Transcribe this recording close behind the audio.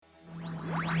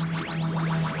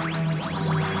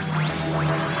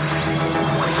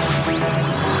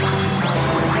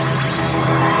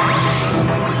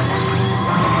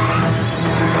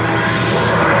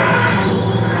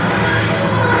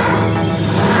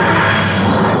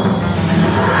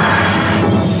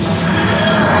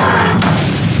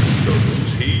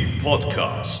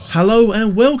Hello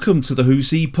and welcome to the Who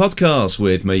See podcast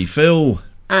with me, Phil.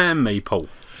 And me, Paul.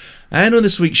 And on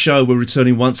this week's show, we're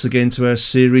returning once again to our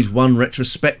Series 1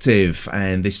 retrospective.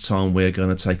 And this time we're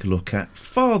going to take a look at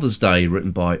Father's Day,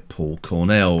 written by Paul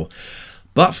Cornell.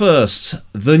 But first,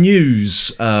 the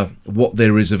news, what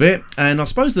there is of it. And I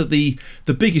suppose that the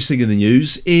biggest thing in the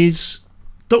news is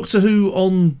Doctor Who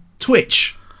on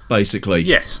Twitch, basically.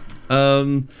 Yes.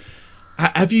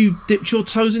 Have you dipped your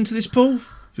toes into this, Paul?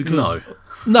 No.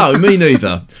 No, me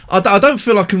neither. I don't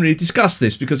feel I can really discuss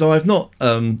this because I have not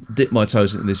dipped my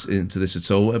toes into this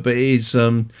at all. But it is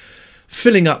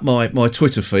filling up my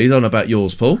Twitter feed. I don't know about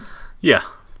yours, Paul. Yeah.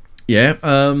 Yeah.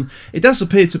 It does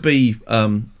appear to be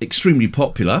extremely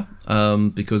popular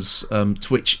because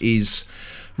Twitch is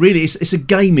really it's a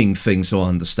gaming thing, so I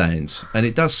understand, and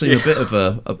it does seem a bit of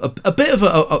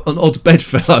an odd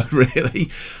bedfellow, really.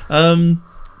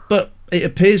 But it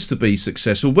appears to be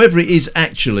successful. Whether it is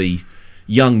actually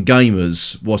young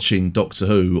gamers watching Doctor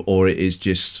Who, or it is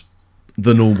just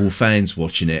the normal fans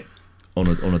watching it on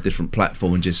a different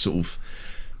platform and just sort of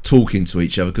talking to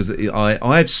each other, because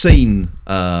I have seen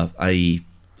a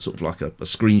sort of like a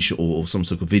screenshot or some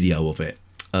sort of video of it,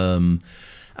 and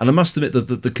I must admit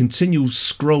that the continual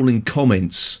scrolling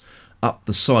comments up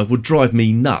the side would drive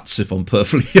me nuts, if I'm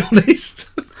perfectly honest.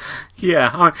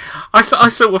 Yeah, I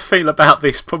sort of feel about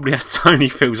this probably as Tony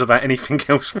feels about anything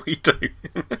else we do.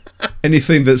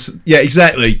 Anything that's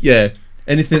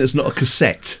anything that's not a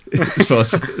cassette, as far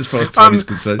as Tony's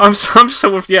concerned. I'm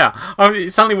sort of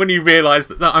it's only when you realise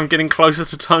that I'm getting closer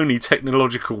to Tony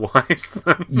technological wise.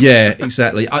 Yeah,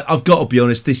 exactly. I've got to be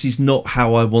honest. This is not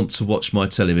how I want to watch my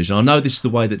television. I know this is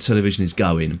the way that television is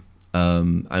going,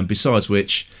 and besides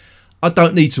which, I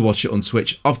don't need to watch it on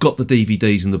Twitch. I've got the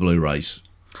DVDs and the Blu-rays.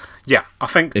 Yeah, I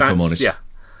think if I'm honest, yeah,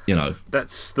 you know,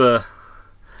 that's the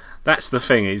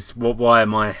thing is, why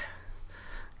am I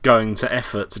going to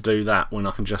effort to do that when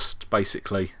I can just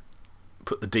basically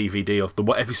put the DVD of the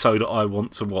episode that I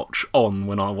want to watch on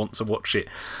when I want to watch it,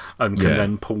 and can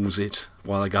then pause it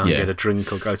while I go and get a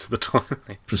drink or go to the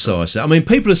toilet. Precisely. I mean,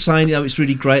 people are saying it's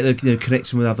really great. They're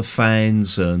connecting with other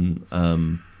fans, and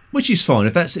which is fine.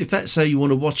 If that's how you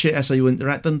want to watch it, that's how you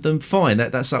interact, then fine.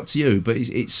 That's up to you. But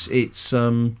it's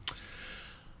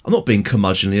I'm not being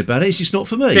curmudgeonly about it. It's just not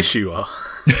for me. Yes, you are.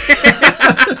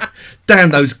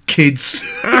 Damn those kids.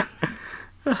 I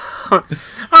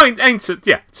mean,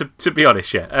 to be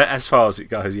honest, as far as it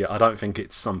goes, I don't think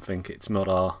it's something. It's not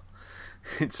our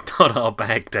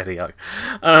bag, Daddy-o.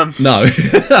 No.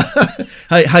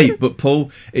 hey, but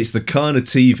Paul, it's the kind of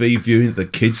TV viewing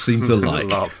that kids seem to like.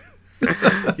 Love.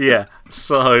 Yeah,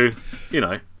 so,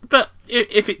 but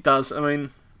if it does, I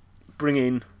mean, bring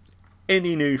in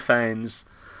any new fans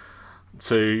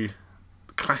to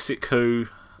classic Who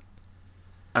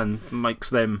and makes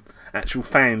them actual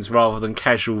fans rather than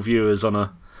casual viewers on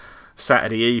a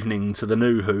Saturday evening to the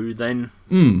new Who, then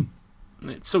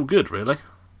it's all good, really.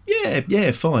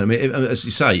 Yeah, fine. I mean, as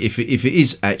you say, if it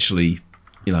is actually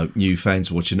new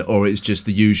fans watching it, or it's just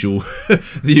the usual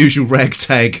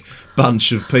ragtag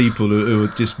bunch of people who are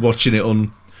just watching it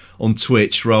on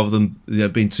Twitch rather than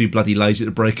being too bloody lazy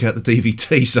to break out the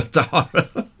DVDs.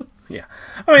 Yeah,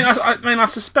 I mean, I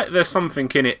suspect there's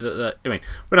something in it that I mean,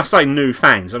 when I say new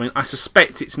fans, I mean I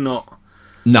suspect it's not.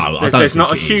 No, there's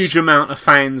not a huge amount of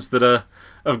fans that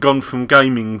have gone from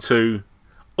gaming to,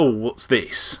 what's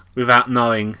this, without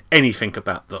knowing anything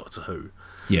about Doctor Who.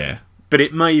 Yeah. But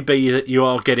it may be that you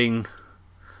are getting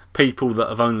people that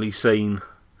have only seen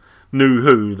New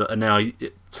Who that are now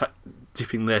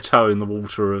dipping their toe in the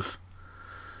water of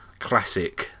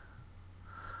classic.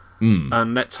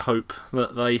 And let's hope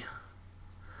that they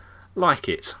like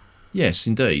it. Yes,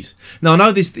 indeed. Now I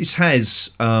know this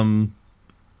has.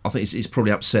 I think it's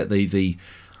probably upset the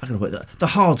I don't know the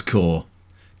hardcore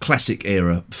classic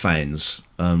era fans,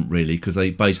 really, because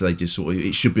they just sort of,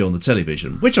 it should be on the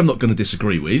television, which I'm not going to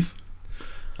disagree with.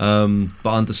 But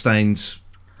I understand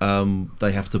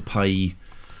they have to pay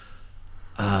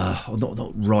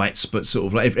not rights, but sort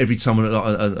of like every time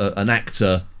an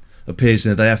actor appears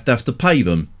in it, they have to pay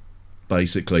them,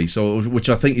 basically. So, which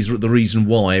I think is the reason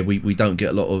why we don't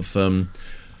get a lot of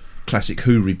classic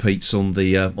Who repeats on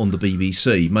the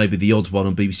BBC. Maybe the odd one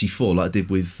on BBC Four, like I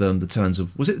did with the Talons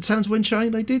of, was it the Talons of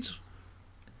Wenchain they did?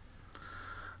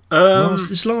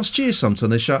 This last year sometime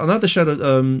they showed. I know they showed.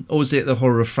 Or was it the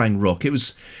Horror of Fang Rock? It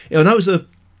was. I know it was a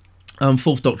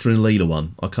Fourth Doctor and Leela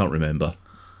one. I can't remember.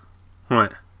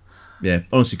 Right. Yeah,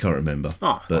 honestly can't remember.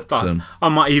 Oh, but I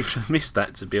might even have missed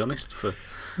that, to be honest.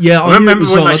 Yeah, I remember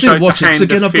when they I didn't watch it because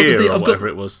again I've got whatever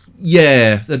it was.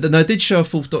 Yeah, they did show a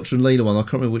Fourth Doctor and Leela one. I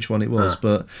can't remember which one it was,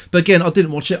 but again I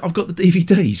didn't watch it. I've got the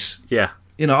DVDs. Yeah.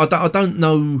 I don't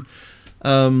know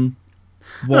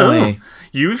why.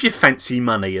 You with your fancy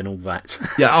money and all that.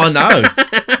 Yeah, I know.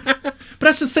 But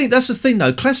that's the thing. That's the thing,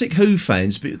 though. Classic Who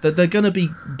fans, they're going to be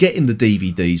getting the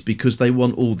DVDs because they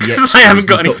want all the extras. They haven't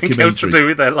got anything else to do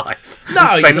with their life. No,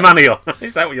 spend money on.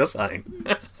 Is that what you're saying?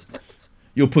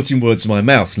 You're putting words in my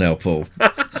mouth now, Paul.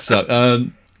 So,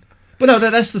 but no,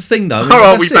 that's the thing, though. Or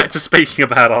are we back to speaking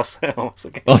about ourselves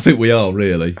again? I think we are,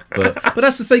 really. But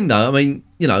that's the thing, though. I mean,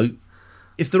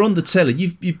 if they're on the telly,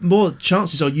 you've more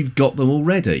chances are you've got them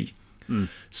already.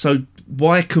 So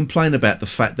why complain about the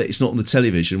fact that it's not on the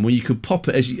television when you could pop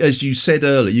it, as you said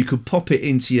earlier, you could pop it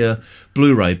into your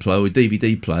Blu-ray player or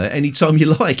DVD player anytime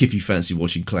you like if you fancy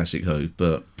watching Classic Who.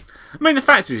 But I mean, the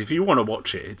fact is, if you want to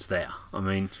watch it, it's there. I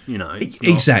mean, it's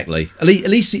exactly. At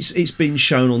least it's been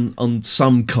shown on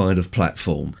some kind of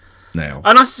platform now.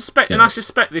 And I suspect,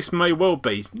 this may well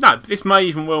be. No, this may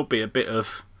even well be a bit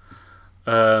of,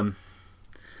 an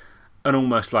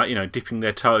almost like dipping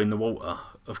their toe in the water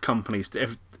of companies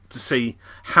to see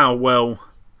how well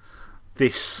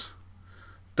this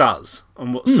does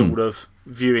and what sort of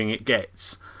viewing it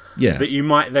gets. Yeah. That you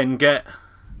might then get,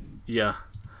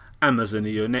 Amazon or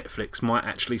your Netflix might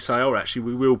actually say, actually,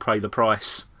 we will pay the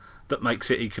price that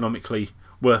makes it economically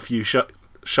worth you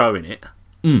showing it.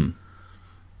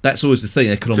 That's always the thing,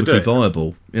 economically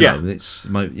viable. It's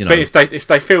But if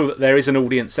they feel that there is an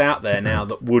audience out there now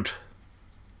that would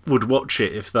watch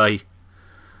it if they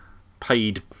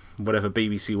paid whatever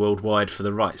BBC Worldwide for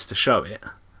the rights to show it,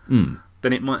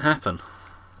 then it might happen.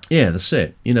 Yeah, that's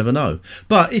it. You never know.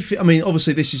 But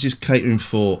obviously this is just catering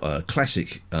for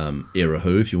classic era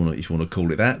Who, if you want to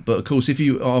call it that. But of course, if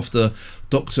you after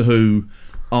Doctor Who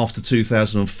after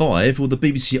 2005, well, the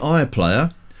BBC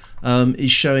iPlayer is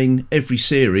showing every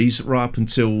series right up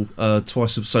until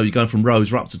twice. So you're going from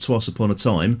Rose right up to Twice Upon a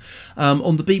Time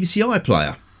on the BBC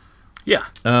iPlayer. Yeah.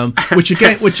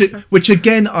 Which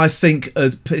again, I think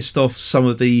pissed off some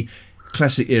of the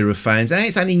classic era fans.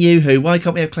 It's only new Who. Why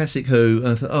can't we have classic Who? And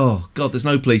I thought, oh God, there's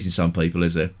no pleasing some people,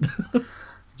 is there?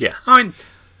 Yeah, and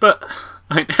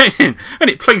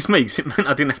it pleased me because it meant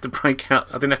I didn't have to break out.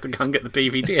 I didn't have to go and get the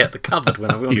DVD out the cupboard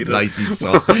when I wanted to. Lazy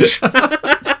sod.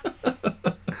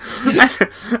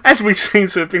 As we seem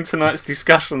to have been, tonight's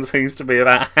discussion seems to be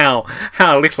about how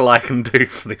little I can do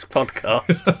for this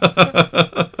podcast.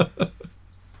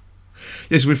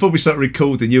 Yes, before we start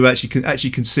recording, you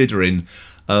actually considering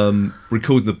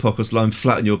recording the podcast lying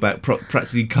flat on your back,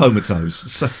 practically comatose.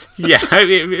 So. Yeah,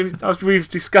 we were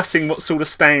discussing what sort of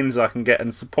stands I can get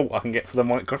and support I can get for the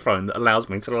microphone that allows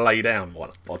me to lay down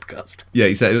while I podcast. Yeah,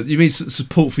 exactly. You mean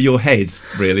support for your head,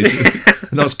 really?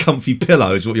 A nice comfy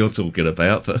pillow is what you're talking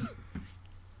about, but.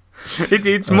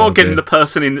 It's more getting the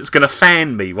person in that's going to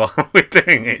fan me while we're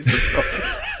doing it. Is the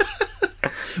problem.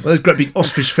 Well, there's great big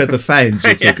ostrich feather fans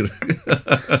you're talking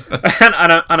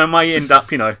and I may end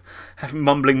up,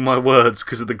 mumbling my words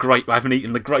because of the grape. I haven't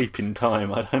eaten the grape in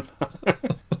time. I don't know.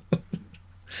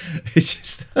 It's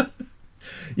just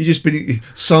you've just been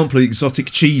sampling exotic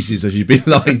cheeses as you've been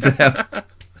lying down.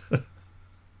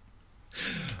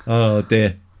 Oh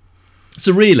dear.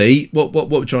 So really, what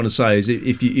we're trying to say is,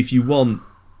 if you want,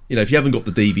 if you haven't got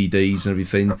the DVDs and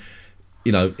everything,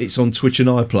 it's on Twitch and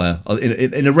iPlayer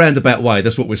in a roundabout way.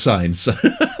 That's what we're saying. So,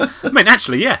 I mean,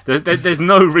 actually, yeah, there's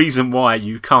no reason why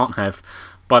you can't have,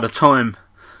 by the time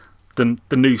the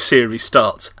new series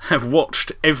starts, have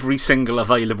watched every single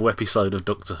available episode of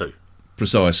Doctor Who.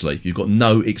 Precisely, you've got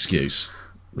no excuse,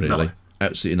 really, No.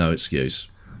 Absolutely no excuse.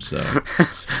 So,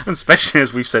 and especially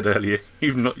as we've said earlier,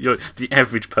 you're the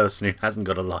average person who hasn't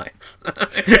got a life.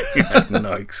 You have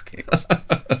no excuse.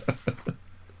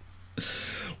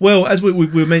 Well, as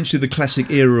we mentioned, the classic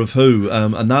era of Who,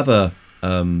 another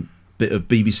bit of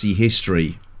BBC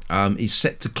history is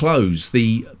set to close.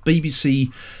 The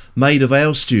BBC Maida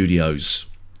Vale studios,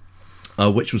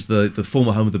 which was the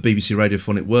former home of the BBC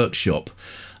Radiophonic Workshop,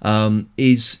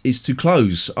 is to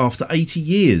close after 80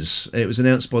 years. It was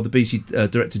announced by the BBC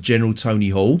Director General Tony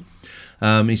Hall.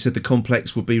 He said the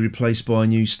complex will be replaced by a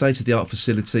new state-of-the-art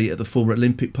facility at the former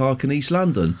Olympic Park in East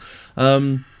London.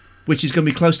 Which is going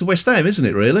to be close to West Ham, isn't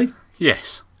it, really?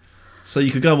 Yes. So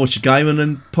you could go and watch a game and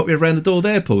then pop you around the door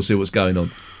there, Paul, see what's going on.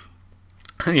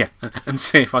 Yeah, and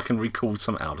see if I can record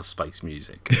some outer space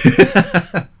music.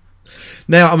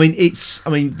 Now,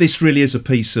 this really is a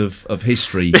piece of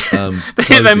history.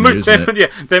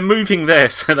 They're moving there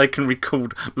so they can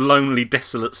record lonely,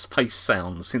 desolate space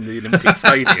sounds in the Olympic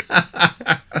Stadium.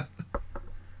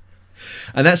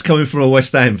 And that's coming from a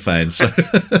West Ham fan, so...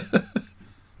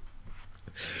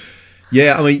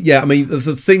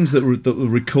 the things that were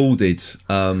recorded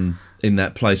in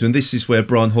that place. This is where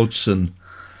Brian Hodgson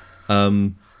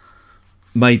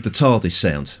made the TARDIS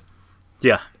sound.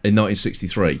 Yeah. In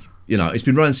 1963. You know, it's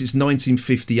been running since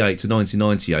 1958 to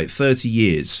 1998, 30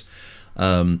 years.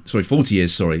 40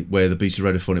 years, where the BBC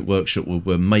Radiophonic Workshop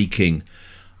were making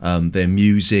their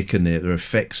music and their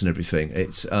effects and everything.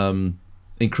 It's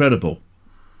incredible.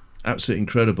 Absolutely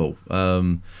incredible.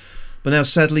 But now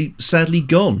sadly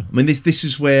gone. I mean, this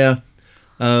is where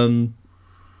the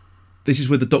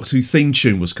Doctor Who theme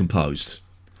tune was composed.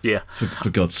 Yeah. For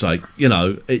God's sake. You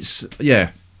know, it's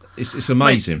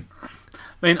amazing.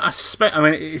 I suspect,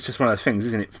 it's just one of those things,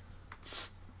 isn't it?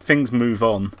 Things move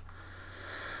on.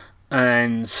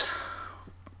 And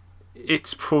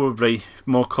it's probably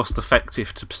more cost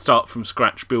effective to start from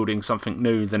scratch building something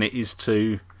new than it is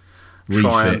to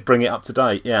try and bring it up to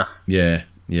date. Yeah.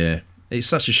 Yeah. It's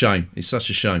such a shame.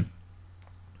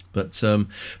 But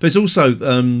it's also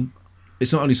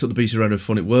it's not only sort of the BBC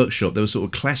Radiophonic Workshop. There were sort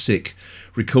of classic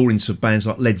recordings of bands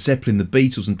like Led Zeppelin, the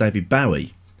Beatles, and David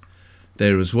Bowie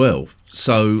there as well.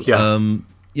 So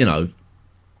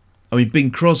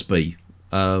Bing Crosby.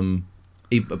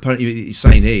 Apparently, he's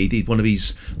saying here he did one of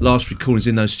his last recordings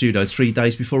in those studios 3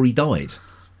 days before he died.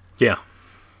 Yeah.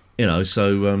 You know,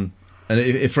 so and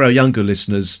if for our younger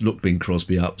listeners, look Bing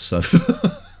Crosby up. So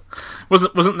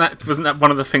wasn't that one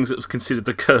of the things that was considered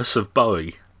the curse of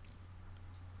Bowie?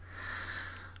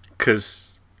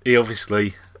 Because he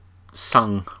obviously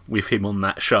sung with him on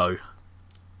that show.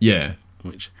 Yeah.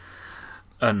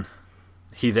 And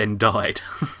he then died.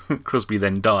 Crosby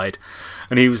then died,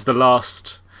 and he was the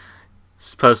last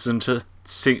person to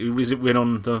sing. Went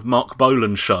on the Mark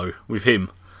Bolan show with him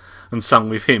and sung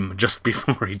with him just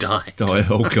before he died.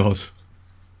 Oh God!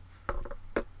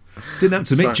 Didn't happen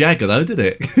to Mick Jagger though, did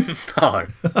it? No.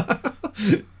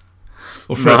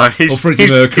 or Freddie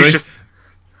Mercury.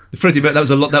 Freddie Mercury.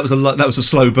 That was a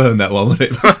slow burn. That one,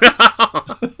 wasn't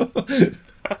it?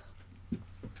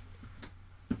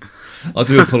 I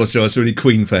do apologise to any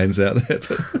Queen fans out there.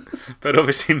 But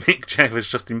obviously Mick Jagger's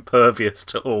just impervious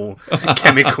to all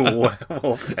chemical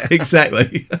warfare.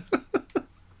 Exactly.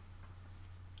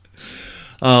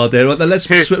 Oh dear. Well, let's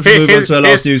move on to our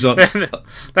last news on.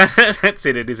 That's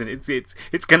it, isn't it?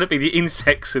 It's going to be the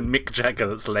insects and Mick Jagger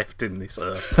that's left in this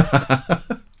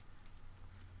earth.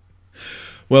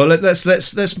 Well, let's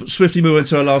swiftly move on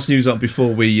to our last news on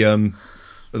before we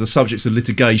the subjects of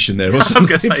litigation there or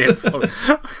something. I was going to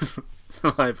say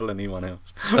libel anyone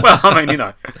else. Well,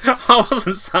 I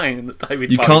wasn't saying that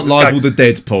David. You can't libel the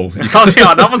dead, Paul.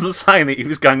 I wasn't saying that he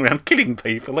was going around killing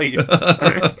people either.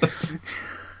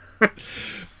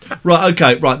 Right.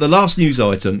 The last news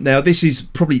item. Now, this is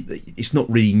it's not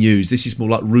really news. This is more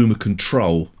like rumour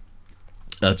control,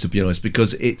 to be honest,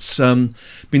 because it's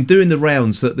been doing the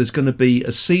rounds that there's going to be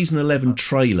a season 11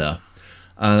 trailer.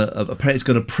 Apparently, it's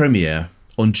going to premiere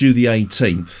on June the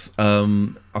 18th,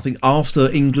 I think after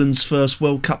England's first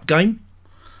World Cup game.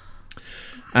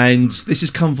 And this has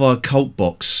come via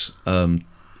Cultbox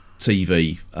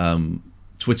TV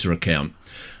Twitter account,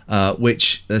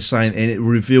 which they're saying, and it will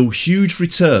reveal huge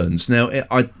returns. Now,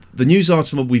 the news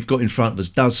article we've got in front of us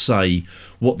does say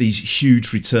what these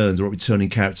huge returns or what returning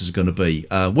characters are going to be.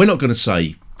 We're not going to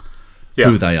say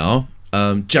who they are,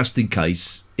 just in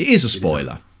case it is a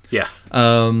spoiler.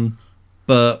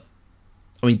 But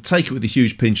take it with a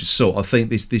huge pinch of salt. I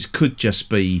think this could just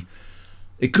be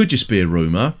a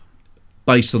rumour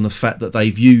based on the fact that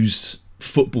they've used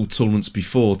football tournaments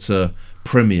before to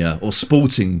premiere, or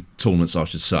sporting tournaments, I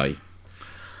should say.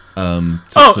 For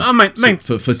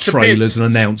trailers and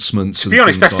announcements. To be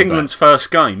honest, that's England's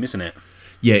first game, isn't it?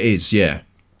 Yeah, it is. Yeah,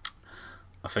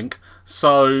 I think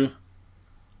so.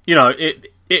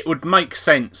 It would make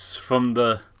sense from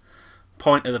the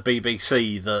point of the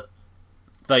BBC that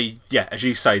they, as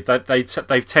you say,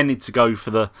 they've tended to go for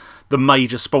the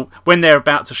major sport when they're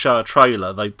about to show a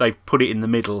trailer. They put it in the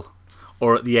middle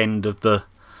or at the end of the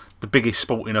biggest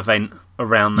sporting event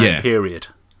around that period.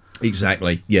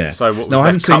 Exactly. Yeah. So I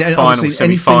haven't seen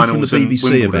anything from the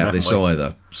BBC about this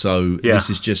either. So this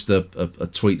is just a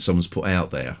tweet someone's put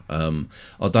out there. I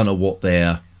don't know what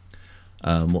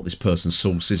this person's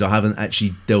source is. I haven't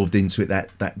actually delved into it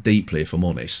that deeply, if I'm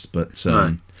honest. But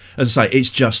as I say, it's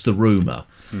just a rumour.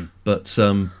 But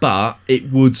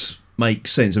it would make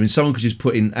sense. Someone could just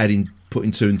putting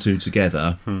two and two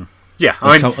together. Yeah,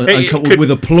 and come up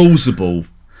with a plausible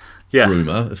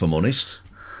rumour, if I'm honest.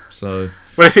 So.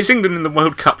 Well, if it's England in the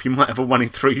World Cup, you might have a 1 in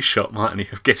 3 shot, mightn't you,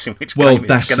 of guessing which game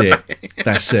it's going to be.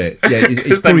 That's it. Yeah,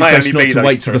 it's probably best not to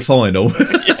wait to the final.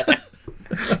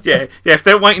 Yeah, if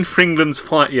they're waiting for England's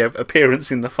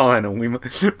appearance in the final,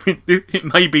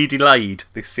 it may be delayed,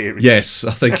 this series. Yes,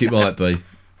 I think it might be.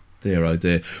 Dear, oh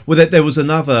dear. Well, there was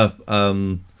another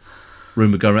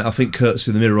rumour going around. I think Kurt's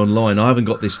in the Mirror Online. I haven't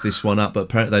got this one up, but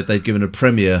apparently they've given a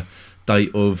premiere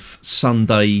date of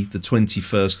Sunday the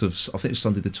 21st of, I think it's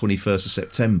Sunday the 21st of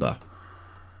September.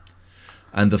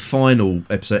 And the final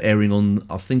episode airing on,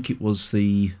 I think it was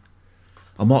I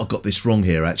might have got this wrong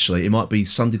here actually. It might be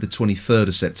Sunday the 23rd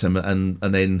of September and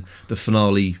then the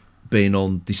finale being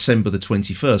on December the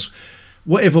 21st.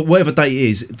 Whatever date it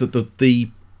is,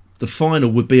 the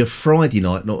final would be a Friday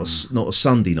night, not a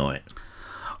Sunday night.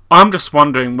 I'm just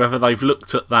wondering whether they've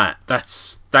looked at that.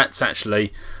 That's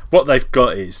actually what they've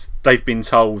got. Is they've been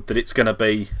told that it's going to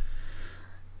be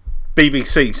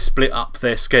BBC split up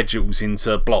their schedules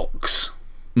into blocks,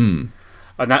 and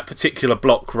that particular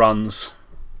block runs.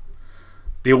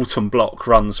 The autumn block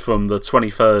runs from the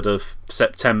 23rd of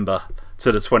September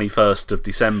to the 21st of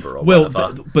December, or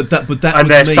whatever. But that and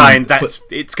they're saying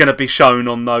it's going to be shown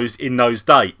on those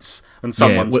dates. And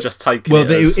someone's just taken it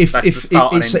as that's the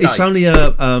start and end it's only a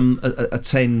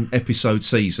 10-episode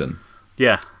season.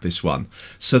 Yeah. This one.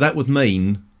 So that would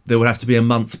mean there would have to be a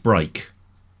month break.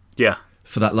 Yeah.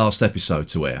 For that last episode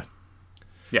to air.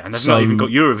 Yeah, and they've not even got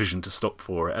Eurovision to stop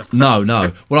for it.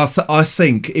 No. Well, I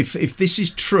think if this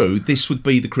is true, this would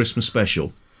be the Christmas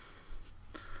special.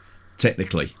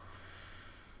 Technically.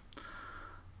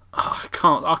 I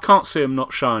can't see them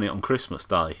not showing it on Christmas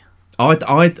Day.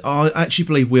 I actually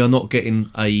believe we are not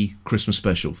getting a Christmas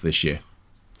special this year.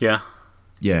 Yeah.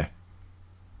 Yeah.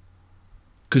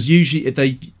 Because usually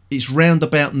it's round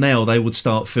about now they would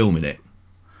start filming it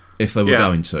if they were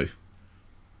going to.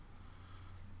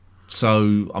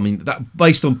 So I mean that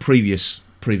based on previous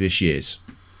years.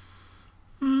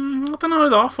 I don't know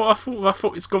though. I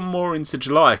thought it's gone more into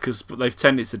July because what they've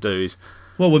tended to do is.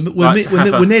 Well,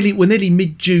 we're nearly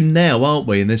mid-June now, aren't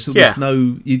we? And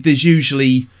there's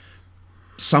usually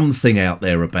something out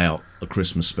there about a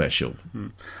Christmas special,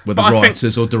 whether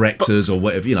writers or directors or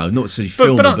whatever, not necessarily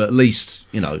filming, but at least,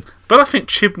 But I think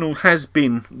Chibnall has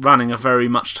been running a very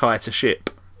much tighter ship.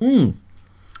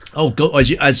 Oh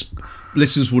God, as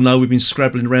listeners will know, we've been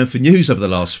scrabbling around for news over the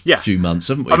last few months,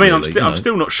 haven't we? I mean, really? I'm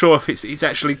still not sure if it's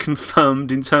actually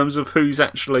confirmed in terms of who's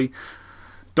actually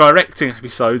directing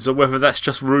episodes, or whether that's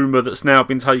just rumour that's now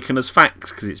been taken as fact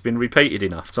because it's been repeated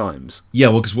enough times. Yeah,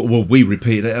 well, because we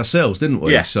repeated it ourselves, didn't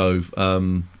we? Yeah. So,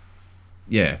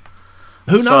 yeah.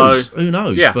 Who knows?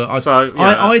 Yeah. But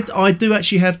I do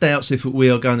actually have doubts if we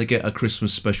are going to get a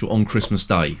Christmas special on Christmas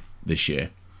Day this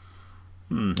year.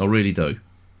 I really do.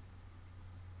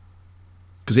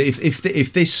 Because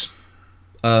if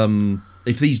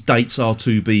these dates are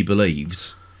to be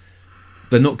believed,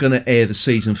 they're not going to air the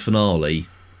season finale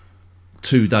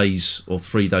 2 days or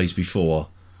 3 days before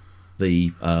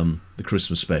the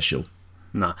Christmas special.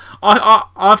 No,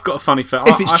 I've got a funny feeling.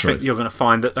 I true. think you're going to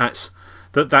find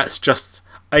that's just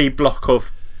a block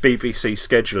of BBC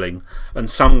scheduling,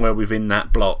 and somewhere within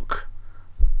that block,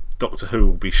 Doctor Who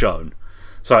will be shown.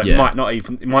 So it might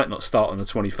not start on the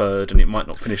 23rd, and it might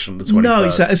not finish on the 21st. No,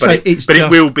 it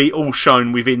will be all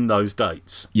shown within those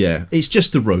dates. Yeah, it's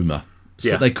just a rumour.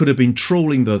 So they could have been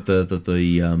trawling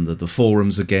the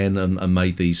forums again and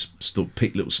made these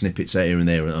picked little snippets here and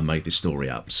there and made this story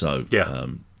up. So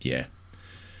yeah.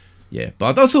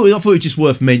 But I thought it was just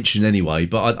worth mentioning anyway.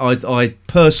 But I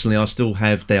personally, I still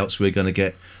have doubts we're going to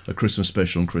get a Christmas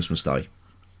special on Christmas Day.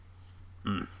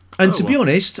 And to be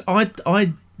honest,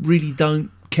 I really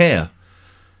don't care.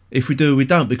 If we do, we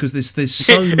don't, because there's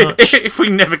so much. If we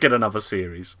never get another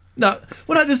series. No,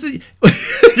 well,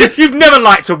 You've never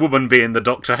liked a woman being the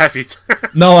Doctor, have you?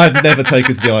 No, I've never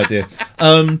taken to the idea.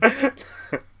 No,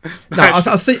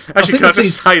 I think. Can I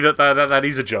just say that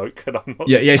is a joke, and I'm not.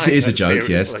 Yes, it is a joke.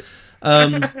 Seriously.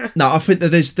 Yes. No, I think that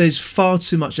there's far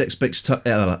too much expectation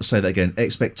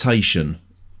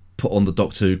put on the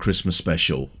Doctor Who Christmas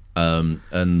special. And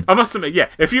I must admit,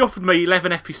 if you offered me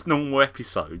 11 normal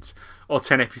episodes or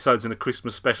 10 episodes in a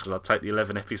Christmas special, I'd take the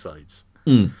 11 episodes.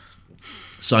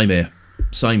 Same here.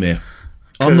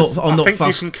 I'm not think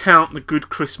fussed. You can count the good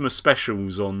Christmas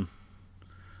specials on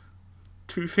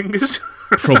 2 fingers.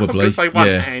 Probably. I was going to say one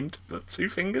hand, but 2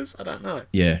 fingers? I don't know.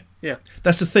 Yeah.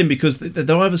 That's the thing, because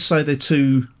they'll either say they're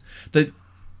too.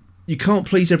 You can't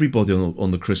please everybody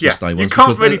on the Christmas Day ones.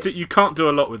 You can't do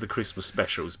a lot with the Christmas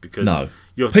specials because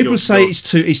people say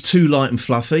it's too light and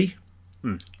fluffy,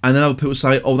 and then other people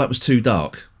say, "Oh, that was too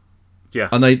dark." Yeah,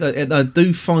 and they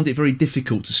do find it very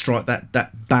difficult to strike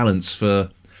that balance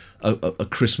for a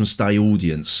Christmas Day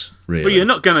audience. Really, but you're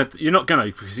not gonna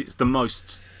because it's the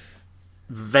most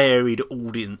varied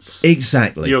audience.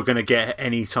 Exactly, you're gonna get at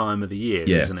any time of the year,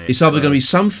 isn't it? It's either going to be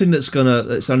something that's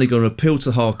only going to appeal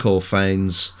to hardcore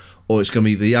fans, or it's going to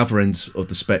be the other end of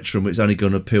the spectrum, which is only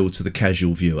going to appeal to the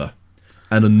casual viewer.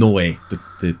 and annoy the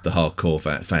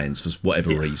hardcore fans for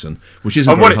whatever reason, which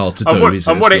isn't very hard to do, is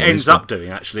it? And what it ends up doing,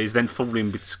 actually, is then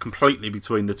falling completely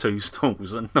between the two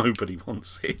stools, and nobody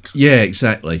wants it. Yeah,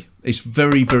 exactly. It's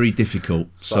very, very difficult.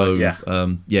 So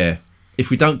yeah. If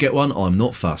we don't get one, I'm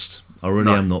not fussed. I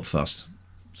really am not fussed,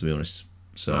 to be honest.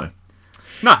 So...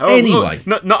 No. Anyway,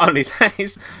 not only that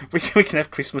is we can have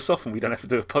Christmas off and we don't have to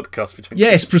do a podcast between.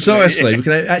 Yes, precisely. We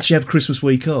can actually have Christmas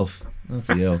week off.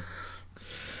 Bloody hell.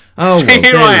 Oh, so well,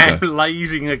 here there I we am, go.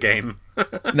 lazing again.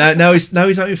 Now he's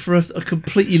hoping for a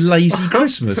completely lazy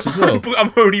Christmas as well.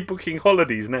 I'm already booking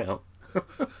holidays now.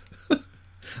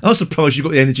 I'm surprised you've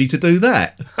got the energy to do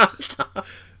that.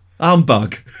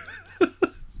 Humbug.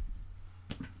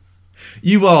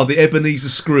 You are the Ebenezer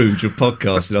Scrooge of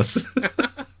podcasting us.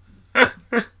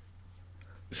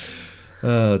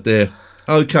 Oh dear.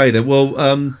 Okay then. Well,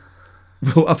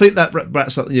 I think that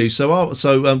wraps up the news.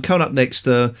 So coming up next,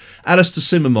 Alistair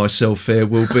Sim and myself here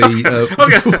will be.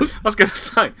 I was going to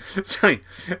say,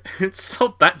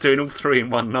 stop that doing all three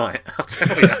in one night. I'll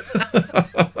tell you.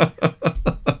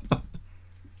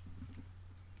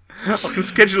 I can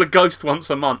schedule a ghost once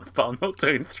a month, but I'm not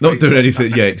doing three. Not doing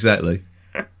anything. Yeah, exactly.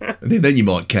 And then you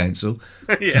might cancel.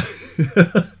 Yeah.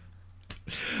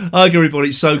 Okay,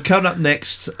 everybody. So coming up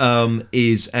next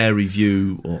is our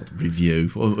review. What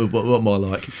am I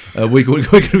like? We're going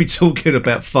to be talking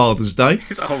about Father's Day.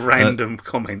 It's all random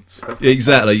comments.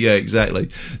 Exactly. Yeah, exactly.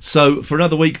 So for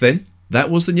another week, then that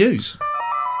was the news.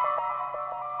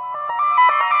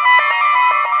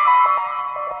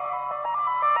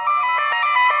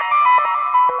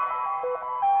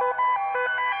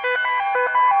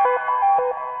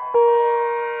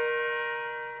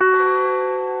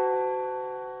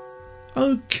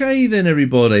 Okay then,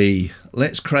 everybody,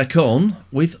 let's crack on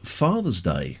with Father's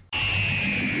Day.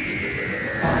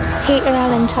 Peter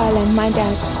Allen Thailand, my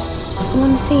dad. I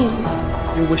want to see him.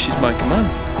 Your wish is my command,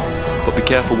 but be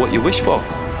careful what you wish for.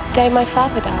 The day my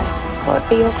father died. Thought it'd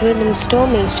be all grim and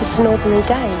stormy. It's just an ordinary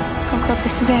day. Oh God,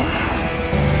 this is it.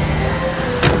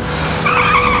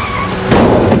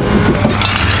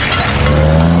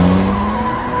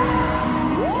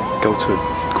 Go to him,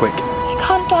 quick. He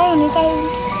can't die on his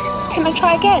own. Can I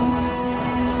try again?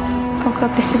 Oh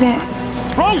God, this is it.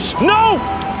 Rose, no!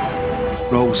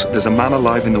 Rose, there's a man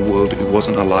alive in the world who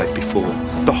wasn't alive before.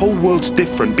 The whole world's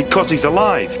different because he's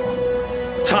alive.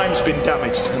 Time's been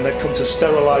damaged and they've come to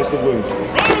sterilise the wound.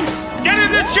 Rose, get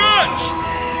in the church!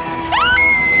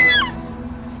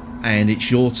 And it's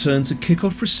your turn to kick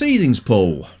off proceedings,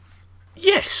 Paul.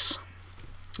 Yes.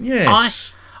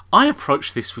 Yes. I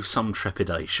approached this with some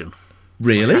trepidation.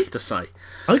 Really? I have to say.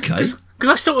 Okay.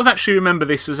 Because I sort of actually remember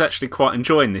this as actually quite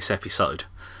enjoying this episode.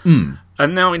 And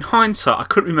now in hindsight, I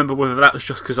couldn't remember whether that was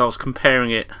just because I was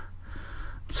comparing it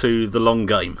to The Long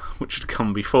Game, which had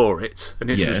come before it.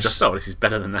 And it was just, this is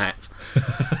better than that.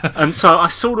 And so I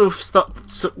sort of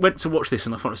went to watch this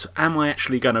and I thought, am I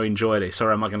actually going to enjoy this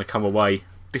or am I going to come away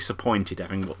disappointed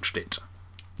having watched it?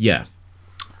 Yeah.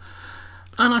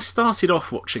 And I started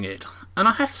off watching it and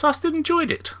I have to say I still enjoyed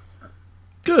it.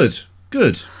 Good.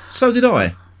 So did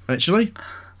I. Actually,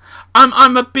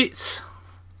 I'm a bit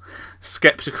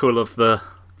sceptical of the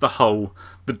whole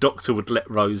the Doctor would let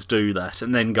Rose do that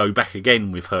and then go back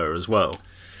again with her as well.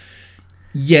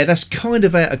 Yeah, that's kind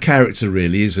of out of character,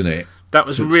 really, isn't it? That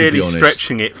was really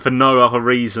stretching it for no other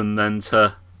reason than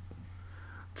to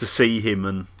see him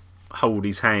and hold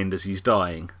his hand as he's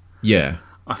dying. Yeah,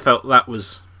 I felt that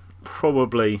was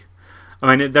probably.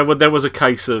 I mean, there was a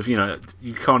case of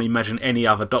you can't imagine any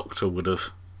other Doctor would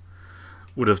have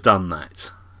done that.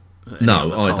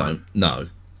 No, I don't. No.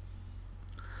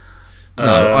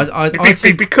 I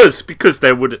think because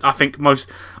there would. I think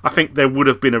there would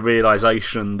have been a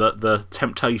realization that the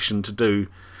temptation to do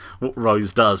what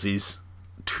Rose does is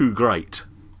too great.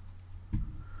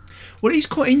 Well, it's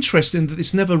quite interesting that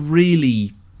it's never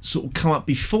really sort of come up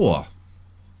before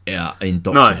in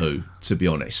Doctor Who. To be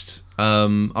honest, I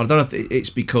don't know if it's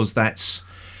because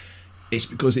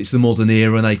it's the modern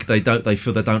era and they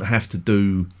feel they don't have to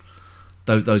do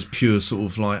those pure sort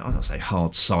of like, I don't say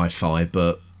hard sci-fi,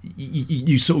 but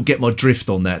you sort of get my drift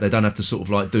on that. They don't have to sort of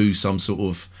like do some sort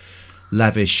of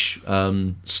lavish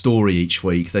story each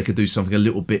week. They could do something a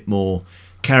little bit more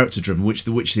character driven, which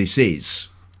this is.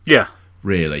 Yeah,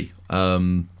 really.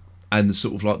 And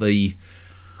sort of like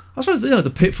I suppose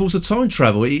the pitfalls of time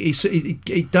travel.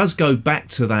 It does go back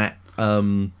to that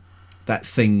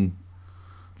thing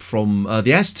from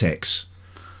the Aztecs,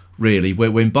 really,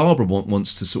 where when Barbara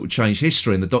wants to sort of change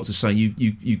history, and the Doctor's saying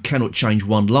you cannot change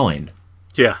one line.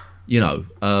 Yeah,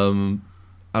 and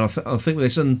I think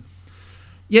this, and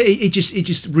Yeah, it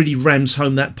just really rams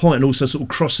home that point, and also sort of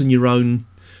crossing your own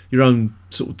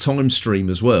sort of time stream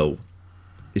as well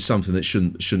is something that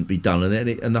shouldn't be done,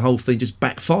 and the whole thing just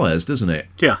backfires, doesn't it?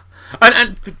 Yeah,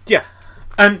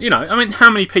 and you know, I mean, how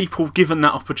many people, given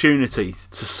that opportunity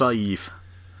to save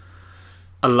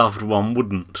a loved one,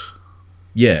 wouldn't?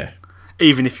 Yeah,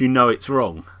 even if you know it's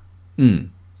wrong.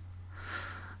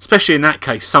 Especially in that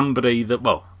case, somebody that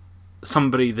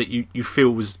you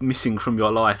feel was missing from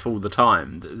your life all the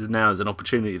time. Now is an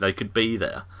opportunity they could be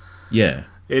there. Yeah,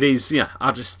 it is. Yeah,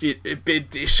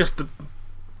 it's just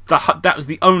that was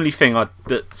the only thing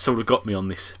that sort of got me on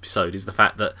this episode, is the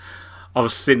fact that I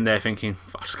was sitting there thinking,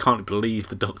 I just can't believe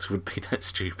the Doctor would be that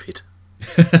stupid.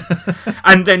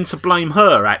 And then to blame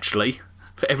her, actually,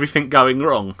 for everything going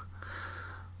wrong,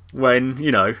 when,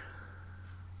 you know...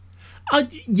 I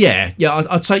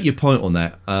take your point on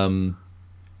that.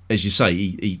 As you say,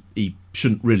 he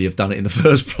shouldn't really have done it in the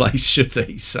first place, should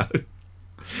he? So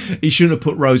he shouldn't have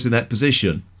put Rose in that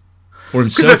position, or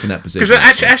himself in that position.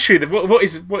 Because actually, what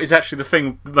is actually the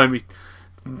thing that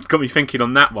got me thinking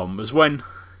on that one was when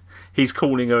he's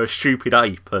calling her a stupid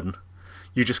ape, and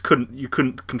you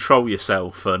couldn't control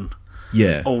yourself, and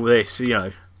all this, you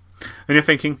know, and you're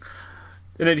thinking.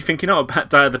 And then you're thinking, oh, about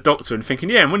Day of the Doctor, and thinking,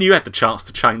 yeah, and when you had the chance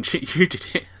to change it, you did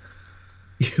it.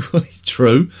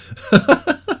 True.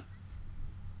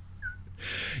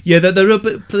 Yeah, they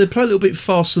play a little bit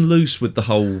fast and loose with the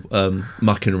whole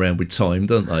mucking around with time,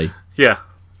 don't they? Yeah.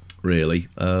 Really.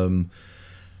 But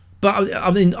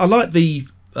I mean, I like the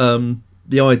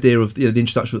idea of the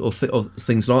introduction of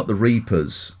things like the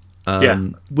Reapers,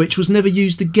 which was never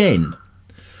used again.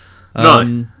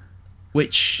 No.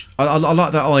 Which I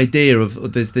like that idea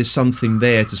of there's something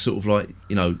there to sort of like,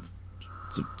 you know,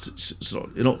 to sort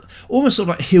of, you know, almost sort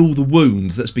of like heal the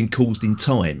wound that's been caused in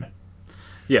time.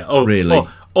 Yeah, or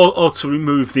to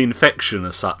remove the infection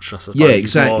as such, I suppose. Yeah,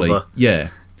 exactly.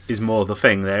 Is more the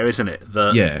thing there, isn't it?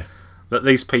 That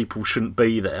these people shouldn't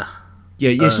be there.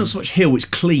 Yeah, it's not so much heal, it's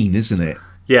clean, isn't it?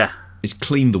 Yeah. It's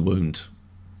clean the wound.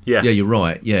 Yeah. Yeah, you're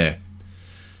right, yeah.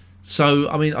 So,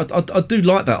 I mean, I do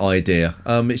like that idea.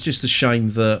 It's just a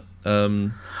shame that...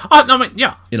 You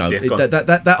know,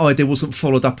 that idea wasn't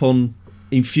followed up on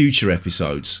in future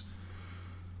episodes.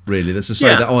 Really, that's to say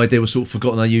that idea was sort of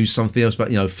forgotten. They used something else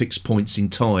about, you know, fixed points in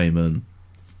time and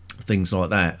things like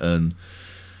that, and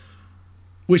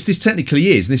which this technically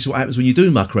is. And this is what happens when you do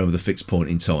muck around with a fixed point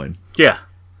in time. Yeah.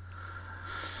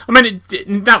 I mean,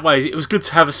 in that way, it was good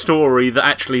to have a story that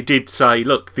actually did say,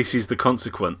 "Look, this is the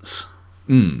consequence."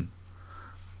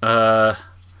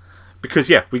 Because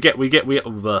we get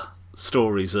all the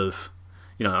stories of,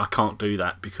 you know, I can't do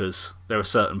that because there are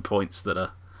certain points that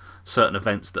are certain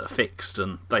events that are fixed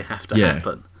and they have to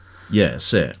happen. Yeah,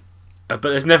 that's it. But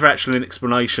there's never actually an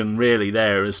explanation really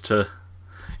there as to,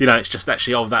 you know, it's just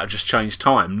actually, that'll just change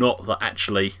time, not that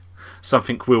actually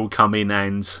something will come in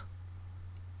and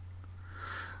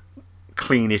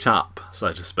clean it up,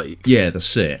 so to speak. Yeah,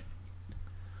 that's it.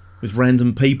 With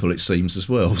random people, it seems, as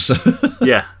well. So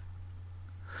yeah.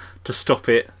 To stop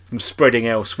it from spreading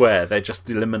elsewhere, they just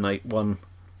eliminate one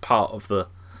part of the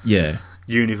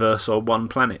universe or one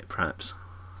planet, perhaps.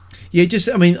 Yeah,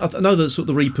 I mean, I know that sort of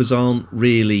the Reapers aren't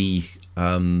really...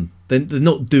 they're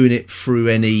not doing it through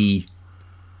any...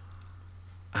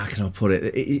 How can I put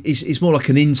it? It's more like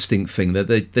an instinct thing.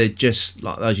 They're just,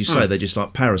 like, as you say, they're just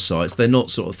like parasites. They're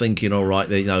not sort of thinking, all right,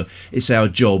 you know, it's our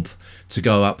job to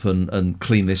go up and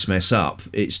clean this mess up.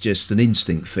 It's just an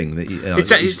instinct thing that you know,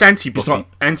 it's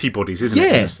antibodies, isn't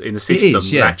it? In the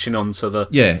system, latching onto the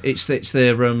it's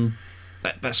their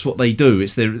that's what they do.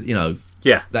 It's their, you know,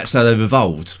 that's how they've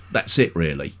evolved. That's it,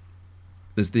 really.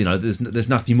 There's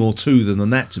nothing more to them than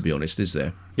that, to be honest, is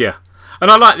there? Yeah, and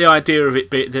I like the idea of it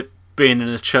being in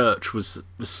a church was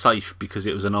safe because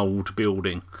it was an old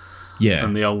building. Yeah,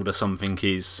 and the older something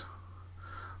is,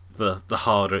 the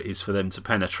harder it is for them to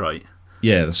penetrate.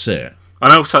 Yeah, that's it.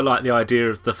 And I also like the idea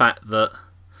of the fact that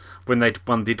when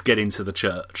one did get into the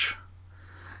church,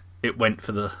 it went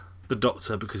for the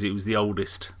Doctor because it was the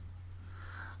oldest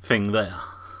thing there.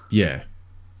 Yeah.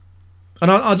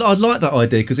 And I like that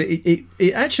idea because it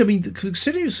actually, I mean,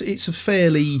 considering it's a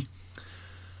fairly...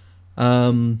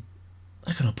 how can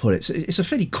I put it? It's a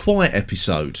fairly quiet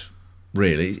episode,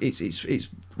 really. It's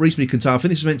reasonably contained. I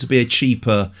think this is meant to be a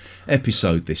cheaper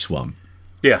episode, this one.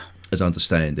 Yeah. As I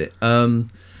understand it.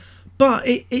 But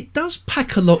it does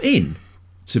pack a lot in,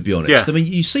 to be honest. Yeah. I mean,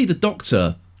 you see the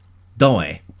Doctor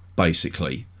die,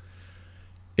 basically,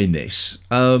 in this.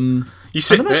 You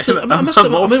see,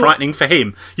 more frightening for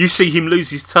him. You see him lose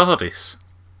his TARDIS.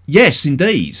 Yes,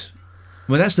 indeed.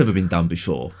 Well, that's never been done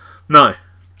before. No.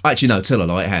 Actually, no, tell a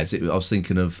lie, it has. I was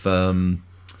thinking of,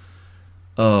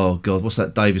 oh God, what's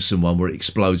that Davison one where it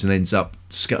explodes and ends up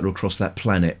scattered across that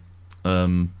planet?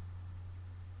 With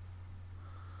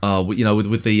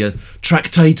the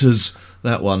Tractators,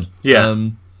 that one. Yeah.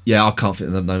 Yeah, I can't think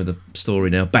of the name of the story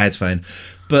now. Bad fan.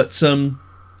 But,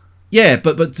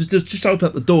 but to just open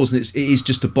up the doors and it is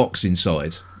just a box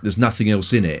inside. There's nothing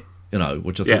else in it,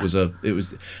 which I thought was at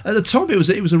the time it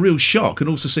was a real shock, and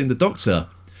also seeing the Doctor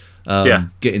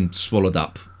getting swallowed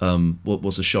up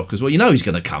was a shock as well. He's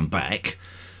going to come back,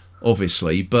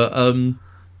 obviously, but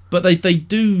they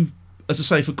do, as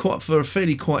I say, for a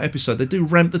fairly quiet episode, they do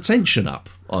ramp the tension up,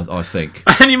 I think.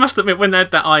 And you must admit, when they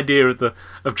had that idea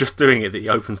of just doing it, that he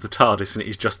opens the TARDIS and it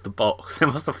is just the box, there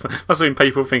must have been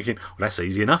people thinking, well, that's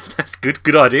easy enough, that's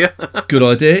good idea. Good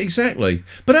idea, exactly.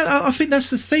 But I think that's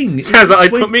the thing. Sounds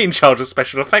like they put me in charge of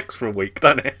special effects for a week,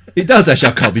 doesn't it? It does,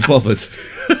 actually. I can't be bothered.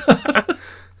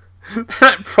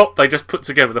 That prop they just put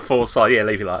together, the foresight,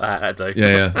 leave it like that, that'd do.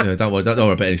 Yeah, don't worry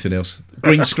about anything else.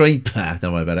 Green screen,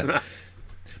 don't worry about it.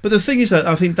 But the thing is, that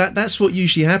I think that's what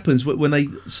usually happens when they.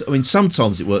 I mean,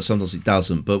 sometimes it works, sometimes it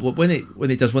doesn't. But when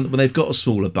it does, when they've got a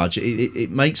smaller budget, it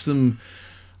makes them.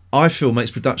 I feel makes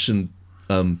production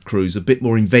crews a bit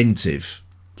more inventive.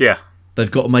 Yeah, they've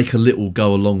got to make a little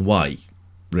go a long way,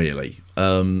 really.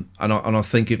 And I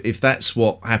think if that's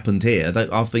what happened here,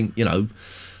 I think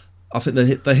they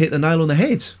hit the nail on the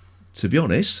head. To be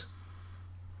honest.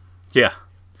 Yeah.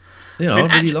 I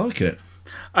really like it.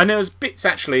 And there was bits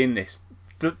actually in this.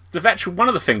 The actual one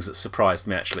of the things that surprised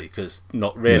me, actually, because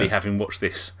not really having watched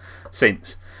this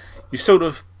since, you sort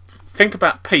of think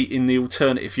about Pete in the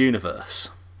alternative universe.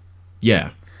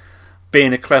 Yeah.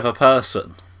 Being a clever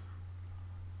person.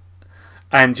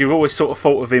 And you've always sort of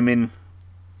thought of him in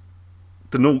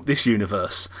this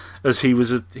universe as he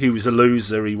was a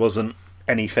loser, he wasn't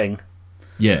anything.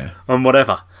 Yeah. And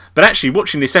whatever. But actually,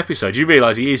 watching this episode, you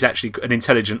realise he is actually an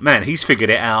intelligent man. He's figured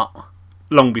it out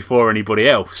long before anybody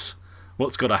else.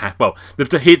 What's got to happen? Well,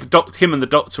 him and the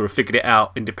Doctor have figured it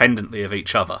out independently of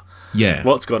each other. Yeah.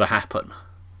 What's got to happen?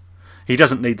 He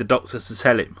doesn't need the Doctor to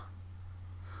tell him.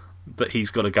 But he's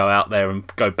got to go out there and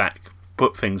go back,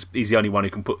 he's the only one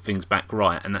who can put things back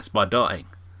right, and that's by dying.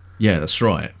 Yeah, that's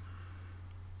right.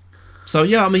 So,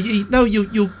 yeah, I mean,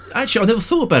 you're actually, I never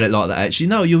thought about it like that, actually.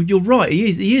 No, you're right.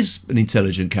 He is an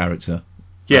intelligent character,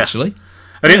 actually.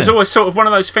 And it was always sort of one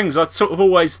of those things. I'd sort of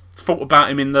always thought about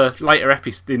him in the later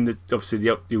episode, obviously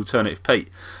the alternative Pete,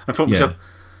 and thought to myself,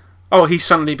 oh, he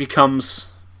suddenly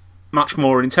becomes much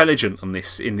more intelligent in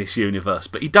this universe,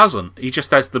 but he doesn't. He just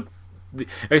has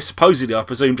supposedly, I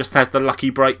presume, just has the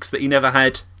lucky breaks that he never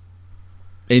had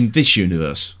in this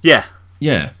universe. Yeah.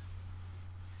 Yeah.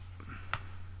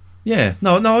 Yeah.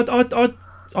 No,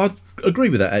 I'd agree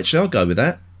with that. Actually, I'll go with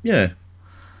that. Yeah.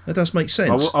 That does make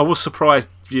sense. I was surprised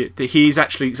that he's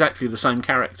actually exactly the same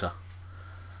character.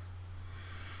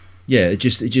 Yeah, it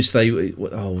just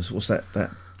what's that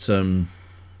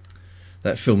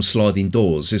film Sliding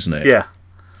Doors, isn't it? Yeah.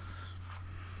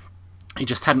 He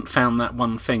just hadn't found that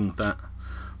one thing that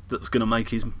was going to make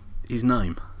his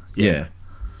name. Yeah.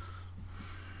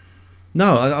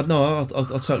 No, I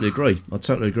totally agree. I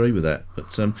totally agree with that.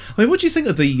 But I mean, what do you think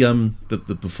of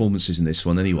the performances in this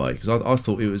one anyway? Because I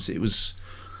thought it was.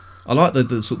 I like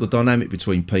the sort of the dynamic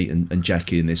between Pete and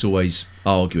Jackie in this, always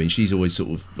arguing. She's always sort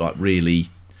of like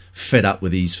really fed up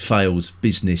with these failed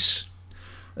business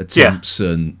attempts,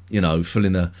 and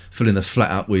filling the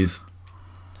flat up with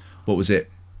what was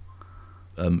it,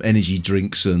 energy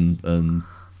drinks and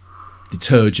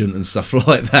detergent and stuff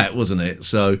like that, wasn't it?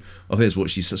 So I think that's what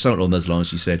she said, something along those lines.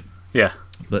 She said, yeah.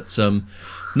 But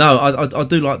no, I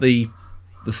do like the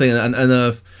thing, and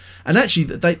actually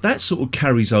that sort of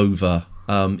carries over.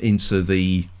 Into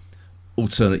the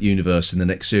alternate universe in the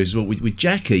next series as well with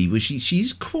Jackie, where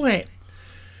she's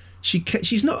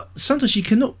not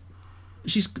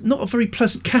a very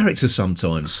pleasant character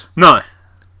sometimes. No.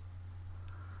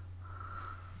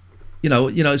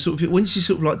 Sort of when she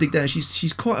sort of like dig down,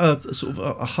 she's quite a sort of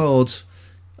a hard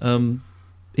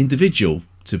individual,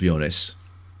 to be honest.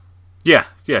 Yeah,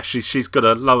 she's got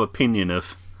a low opinion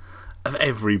of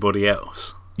everybody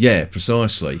else. Yeah,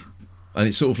 precisely. And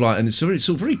it's sort of like, and it's sort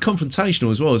of very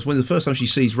confrontational as well. As when the first time she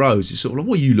sees Rose, it's sort of like,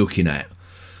 what are you looking at?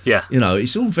 Yeah.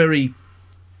 It's all very,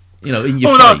 in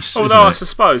your face. Although I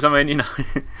suppose, I mean,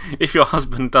 if your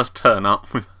husband does turn up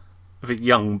with a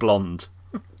young blonde.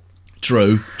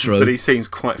 True. That he seems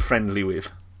quite friendly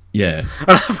with. Yeah.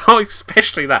 And I thought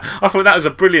especially that. I thought that was a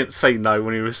brilliant scene though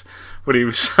when he was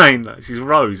saying that. This is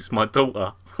Rose, it's my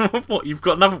daughter. What, you've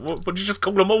got another, what did you just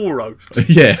call them all Rose?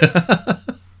 Yeah.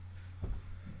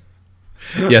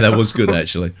 Yeah, that was good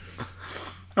actually.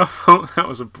 I thought that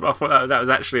was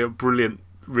actually a brilliant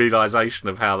realisation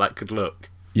of how that could look.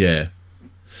 Yeah.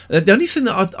 The only thing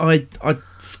that I'd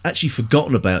actually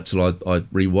forgotten about till I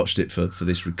rewatched it for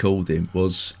this recording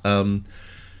was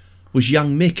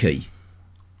young Mickey.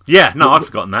 Yeah, no, I'd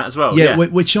forgotten that as well. Yeah,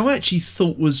 which I actually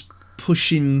thought was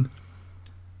pushing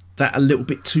that a little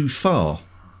bit too far.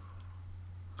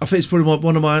 I think it's probably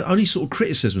one of my only sort of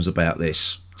criticisms about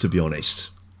this, to be honest.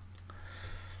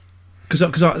 Because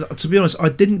to be honest, I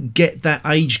didn't get that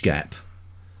age gap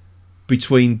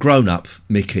between grown-up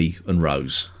Mickey and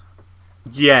Rose.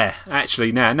 Yeah,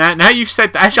 actually, now you've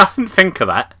said that. Actually, I didn't think of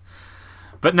that,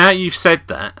 but now you've said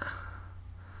that.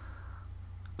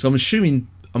 Because I'm assuming.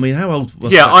 I mean, how old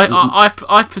was yeah, that?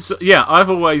 I've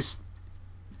always,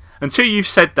 until you've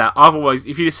said that,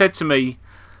 if you'd have said to me,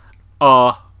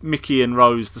 are Mickey and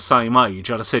Rose the same age,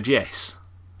 I'd have said yes.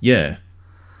 Yeah.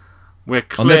 We're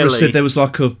clearly... I never said there was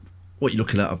like a, what are you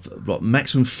looking at, what,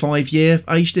 maximum 5-year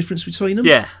age difference between them?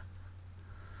 Yeah.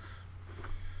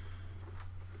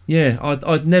 Yeah,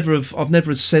 I've never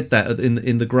said that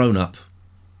in the grown-up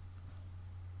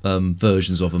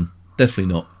versions of them.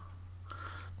 Definitely not.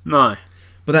 No.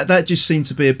 But that just seemed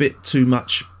to be a bit too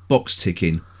much box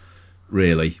ticking,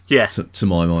 really. Yeah. To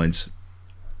my mind,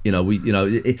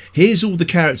 here's all the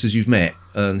characters you've met,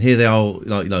 and here they are,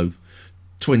 like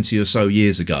 20 or so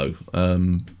years ago.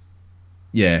 That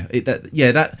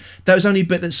was only a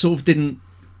bit that sort of didn't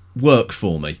work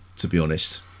for me, to be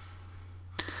honest.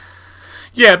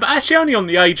 Yeah, but actually only on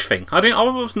the age thing. I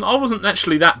wasn't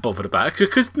actually that bothered about it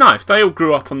because no, if they all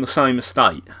grew up on the same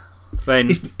estate,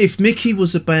 then if Mickey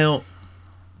was about,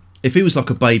 if he was like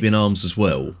a baby in arms as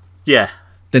well, yeah,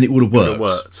 then it would have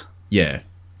worked. Yeah,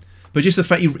 but just the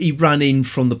fact he ran in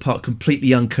from the park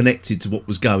completely unconnected to what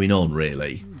was going on,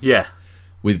 really. Yeah,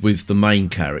 with the main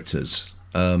characters,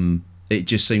 it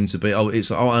just seemed to be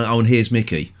and here's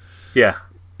Mickey. Yeah,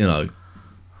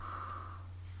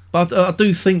 But I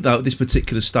do think, though, at this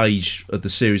particular stage of the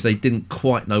series, they didn't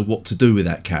quite know what to do with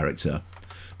that character.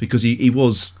 Because he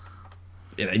was,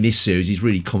 in this series, he's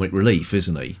really comic relief,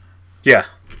 isn't he? Yeah.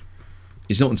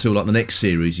 It's not until like the next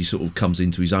series he sort of comes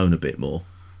into his own a bit more.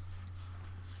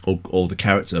 Or the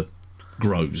character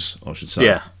grows, I should say.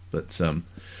 Yeah. But,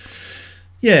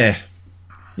 yeah.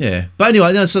 But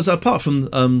anyway, no, so apart from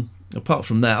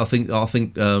that, I think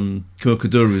Camille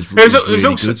Coduri was really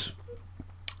also good.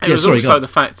 It was also the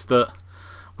fact that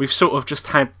we've sort of just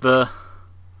had the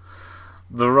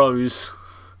Rose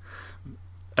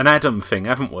and Adam thing,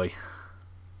 haven't we?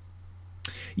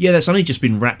 Yeah, that's only just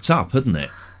been wrapped up, hasn't it?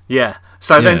 Yeah.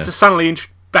 So then to suddenly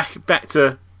back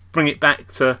to bring it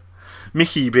back to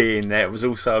Mickey being there was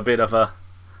also a bit of a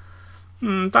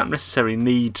don't necessarily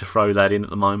need to throw that in at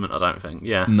the moment. I don't think.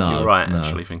 Yeah, no, you're right. No.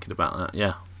 Actually, thinking about that.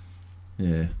 Yeah.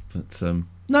 Yeah, but.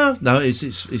 No, it's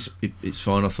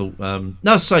fine. I thought. I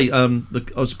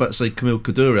was about to say Camille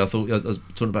Coduri. I was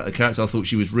talking about her character. I thought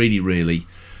she was really, really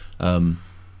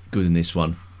good in this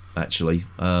one. Actually,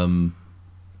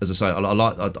 as I say,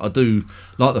 I do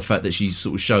like the fact that she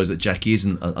sort of shows that Jackie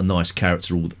isn't a nice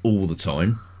character all the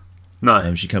time.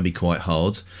 No, she can be quite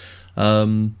hard.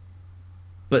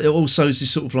 But it also is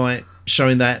just sort of like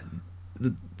showing that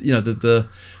the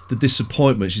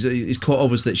disappointment. It's quite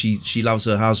obvious that she loves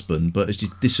her husband, but is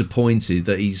just disappointed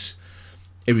that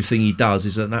everything he does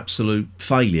is an absolute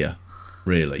failure,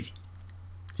 really.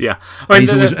 Yeah,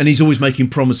 and he's always making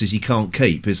promises he can't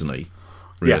keep, isn't he?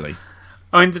 Really. Yeah.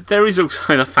 I mean, there is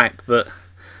also the fact that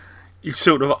you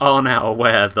sort of are now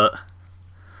aware that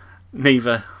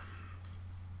neither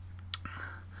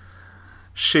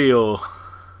she or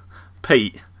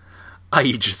Pete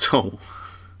age at all.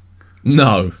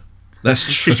 No. That's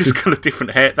true. She's just got a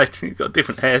different hair. They've got a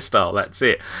different hairstyle. That's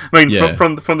it. I mean,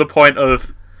 from the point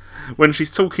of when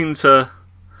she's talking to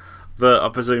I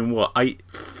presume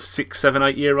 6, 7,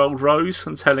 8 year old Rose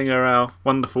and telling her how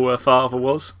wonderful her father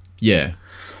was. Yeah.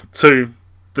 To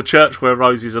the church where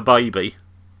Rose is a baby.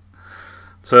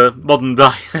 To modern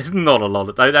day, there's not a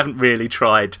lot. They haven't really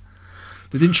tried.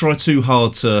 They didn't try too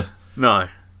hard to. No.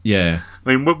 Yeah.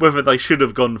 I mean, whether they should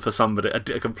have gone for somebody, a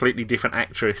completely different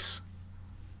actress,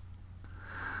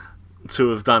 to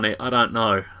have done it, I don't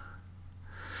know.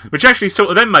 Which actually sort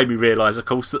of then made me realise, of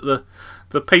course, that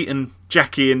the Pete and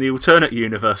Jackie in the alternate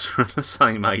universe are the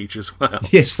same age as well.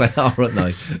 Yes, they are, aren't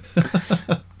they?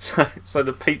 so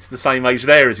the Pete's the same age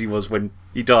there as he was when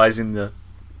he dies in the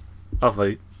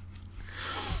other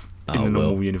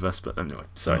normal universe. But anyway,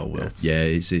 sorry. Oh well, yeah,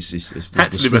 it's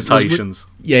that's limitations.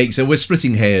 Yeah, so we're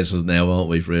splitting hairs now, aren't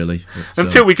we? Really,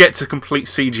 until we get to complete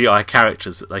CGI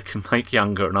characters that they can make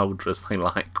younger and older as they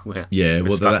like. We're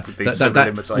stuck with these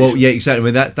limitations. Well, yeah, exactly.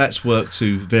 I mean, that's worked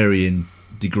to varying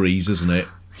degrees, isn't it?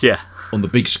 Yeah. On the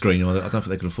big screen. I don't think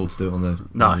they could afford to do it on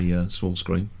the small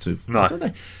screen. No. Don't they?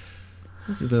 I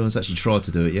don't think anyone's actually tried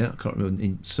to do it yet. I can't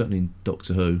remember. Certainly in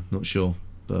Doctor Who, not sure.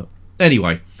 But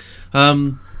anyway,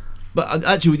 but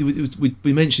actually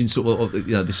we mentioned sort of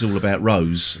this is all about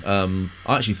Rose. I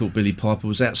actually thought Billie Piper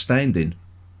was outstanding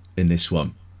in this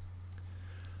one.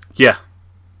 Yeah,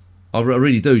 I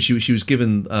really do. She was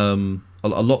given a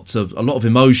lot of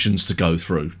emotions to go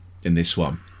through in this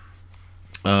one,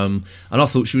 and I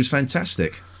thought she was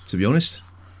fantastic, to be honest.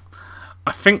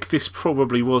 I think this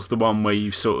probably was the one where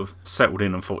you sort of settled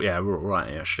in and thought, yeah, we're all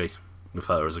right actually with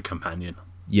her as a companion.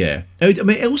 Yeah, I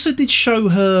mean, it also did show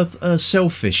her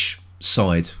selfish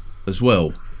side as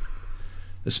well,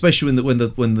 especially when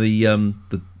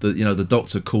the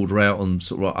doctor called her out and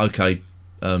sort of like, okay,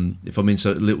 if I'm in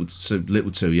so little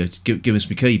to you, give us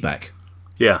my key back.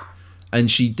 Yeah, and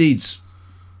she did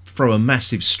throw a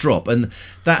massive strop, and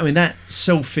that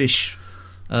selfish,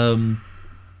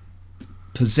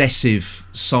 possessive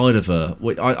side of her,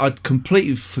 which I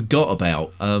completely forgot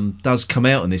about, does come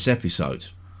out in this episode.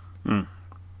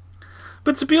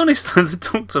 But to be honest, the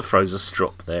Doctor throws a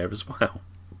strop there as well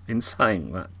in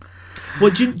saying that.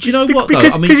 Well, do you know what?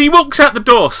 Because he walks out the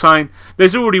door saying,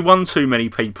 "There's already one too many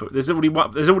people. There's already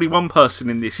one person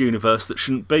in this universe that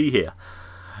shouldn't be here."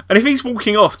 And if he's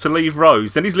walking off to leave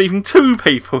Rose, then he's leaving two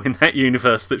people in that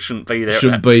universe that shouldn't be there.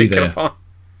 Shouldn't be there. Point.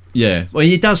 Yeah. Well,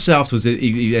 he does say afterwards that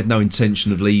he had no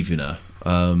intention of leaving her.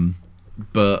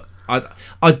 But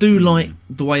I do like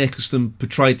the way Eccleston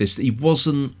portrayed this. That he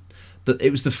wasn't. That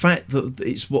it was the fact that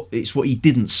it's what he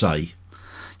didn't say.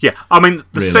 Yeah, I mean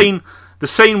the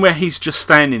scene where he's just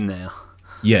standing there,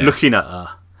 looking at her,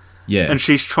 and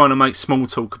she's trying to make small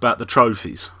talk about the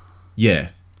trophies. Yeah,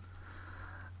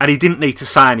 and he didn't need to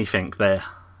say anything there.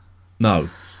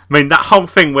 No, I mean that whole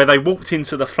thing where they walked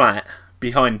into the flat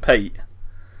behind Pete,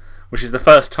 which is the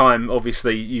first time,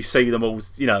 obviously, you see them all.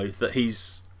 You know that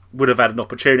he's would have had an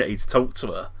opportunity to talk to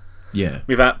her. Yeah.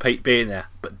 Without Pete being there,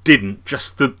 but didn't, just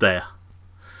stood there.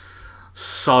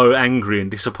 So angry and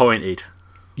disappointed.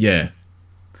 Yeah.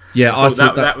 Yeah, I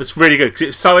thought that was really good, because it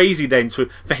was so easy then for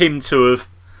him to have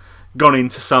gone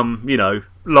into some,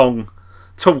 long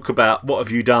talk about what have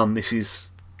you done,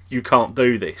 you can't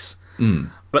do this.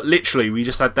 But literally, we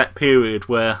just had that period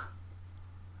where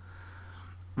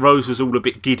Rose was all a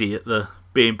bit giddy at the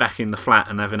being back in the flat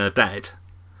and having her dad.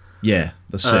 Yeah,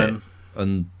 that's it.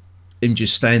 And him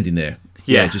just standing there,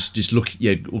 just look,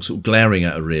 all sort of glaring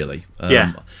at her. Really,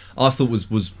 I thought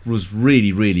was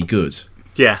really, really good.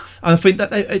 Yeah, and I think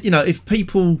that they, if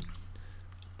people,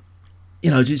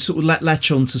 just sort of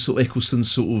latch on to sort of Eccleston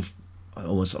sort of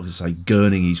almost, I could say,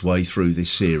 gurning his way through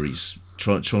this series,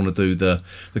 trying to do the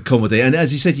comedy, and as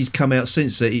he says, he's come out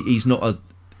since that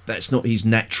that's not his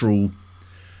natural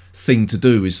thing to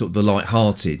do, is sort of the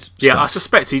light-hearted stuff. I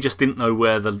suspect he just didn't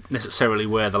know necessarily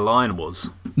where the line was.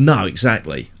 No,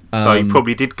 exactly. So he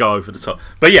probably did go over the top.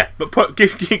 But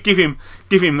give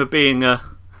him a being a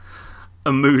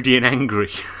moody and angry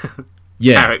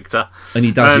character, and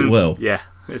he does it well.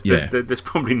 There's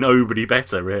probably nobody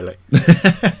better, really.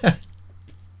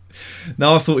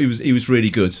 No, I thought he was really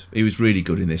good. He was really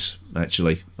good in this,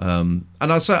 actually. And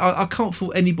I'd say I can't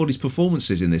fault anybody's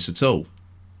performances in this at all.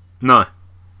 No.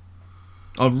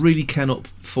 I really cannot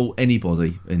fault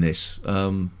anybody in this.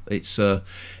 It's a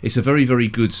very, very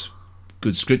good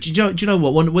script. Do you know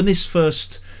what? When this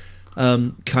first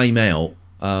came out,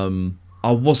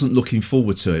 I wasn't looking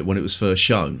forward to it when it was first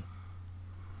shown.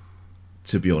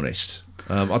 To be honest,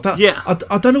 I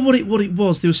don't know what it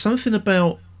was. There was something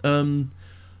about on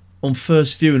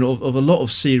first viewing of a lot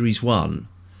of Series 1.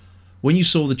 When you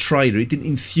saw the trailer, it didn't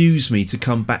enthuse me to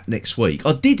come back next week.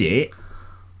 I did it.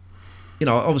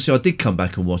 Obviously I did come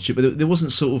back and watch it, but there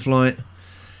wasn't sort of like,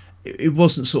 it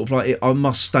wasn't sort of like I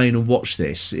must stay in and watch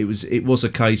this. It was a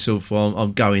case of, well,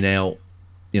 I'm going out,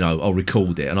 I'll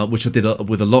record it, which I did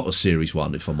with a lot of Series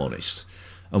 1, if I'm honest,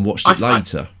 and watched it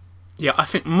later. I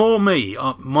think more me.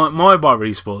 My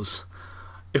worries was,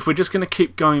 if we're just going to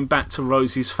keep going back to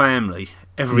Rosie's family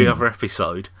every other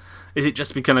episode, is it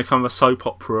just going to become a soap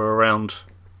opera around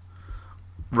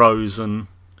Rose and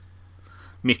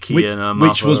Mickey and her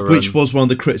mother, which was one of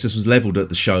the criticisms levelled at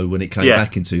the show when it came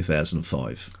back in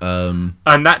 2005. And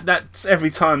that's every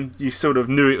time you sort of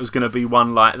knew it was going to be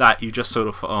one like that, you just sort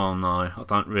of thought, oh no, I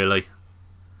don't really.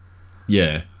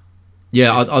 Yeah,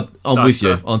 I'm with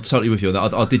you. I'm totally with you.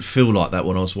 I did feel like that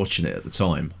when I was watching it at the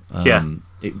time.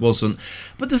 It wasn't,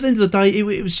 but at the end of the day,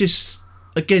 it was just,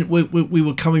 again, we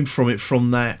were coming from it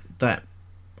from that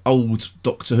old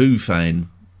Doctor Who fan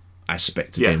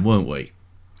aspect again, weren't we?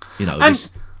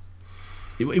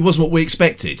 It wasn't what we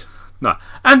expected. No,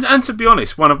 and to be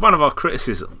honest, one of our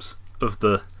criticisms of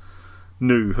the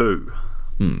New Who,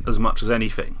 as much as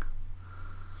anything,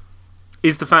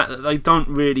 is the fact that they don't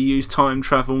really use time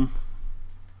travel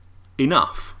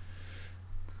enough.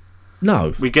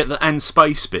 No, we get the and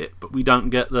space bit, but we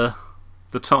don't get the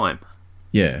time.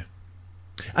 Yeah,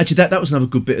 actually, that was another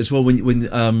good bit as well. When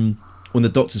the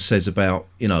Doctor says about,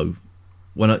 you know,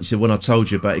 when I told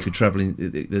you about it could travel in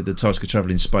the TARDIS could travel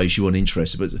in space, you weren't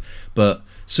interested, but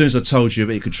as soon as I told you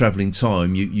about it could travel in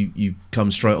time, you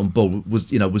come straight on board. Was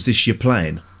this your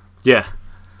plan? Yeah,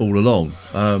 all along.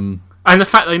 And the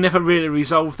fact they never really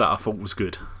resolved that, I thought, was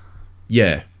good.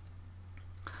 Yeah,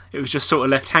 it was just sort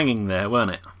of left hanging there,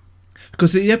 weren't it?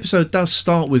 Because the episode does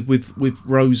start with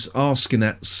Rose asking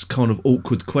that kind of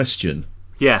awkward question.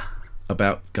 Yeah.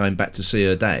 About going back to see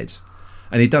her dad.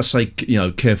 And he does say, you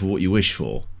know, careful what you wish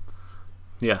for.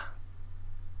 Yeah.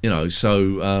 You know,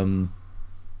 so...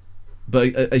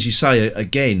 but as you say,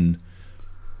 again,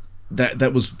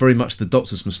 that was very much the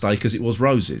Doctor's mistake, as it was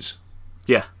Rose's.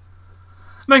 Yeah.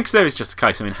 I mean, because there is just a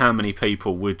case, I mean, how many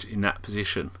people would, in that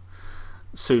position,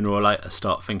 sooner or later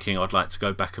start thinking, I'd like to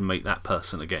go back and meet that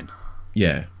person again?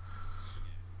 Yeah.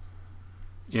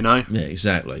 You know? Yeah,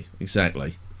 exactly.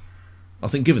 I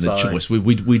think given the choice,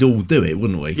 we'd all do it,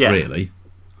 wouldn't we? Yeah. Really.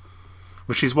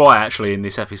 Which is why, actually, in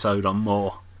this episode, I'm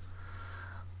more...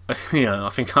 You know, I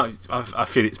think I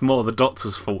feel it's more the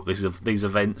Doctor's fault, these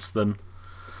events, than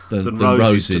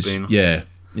Rose's. To be honest.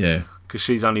 Yeah. Because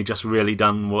she's only just really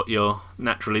done what your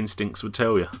natural instincts would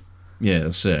tell you. Yeah,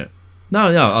 that's it. No,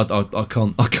 I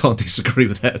can't disagree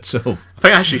with that at all. I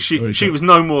think actually she was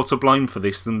no more to blame for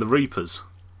this than the Reapers.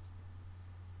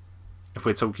 If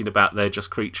we're talking about they're just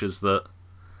creatures that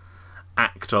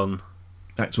act on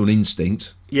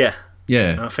instinct. Yeah.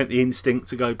 Yeah. And I think the instinct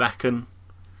to go back and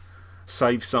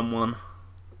save someone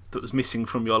that was missing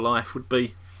from your life would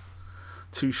be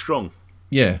too strong.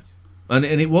 Yeah. And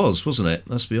it was, wasn't it?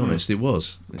 Let's be honest, it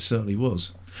was. It certainly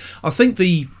was. I think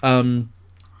the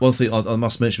one thing I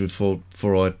must mention before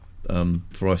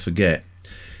I forget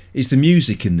is the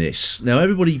music in this. Now,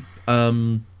 everybody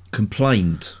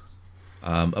complained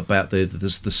about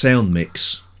the sound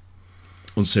mix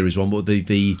on Series 1, but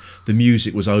the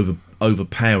music was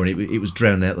overpowering. It was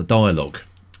drowning out the dialogue.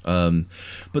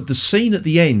 But the scene at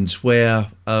the end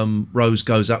where Rose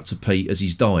goes up to Pete as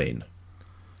he's dying,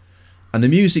 and the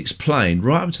music's playing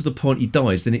right up to the point he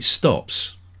dies, then it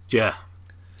stops. Yeah.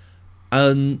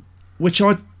 Which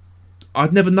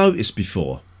I'd never noticed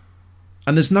before.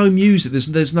 And there's no music.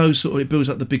 There's no sort of, it builds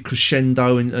up the big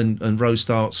crescendo, and Rose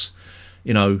starts,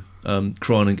 you know,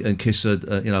 crying and kiss her,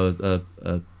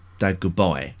 dad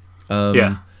goodbye.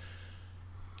 Yeah.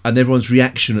 And everyone's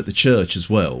reaction at the church as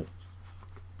well.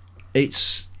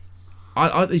 It's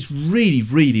really,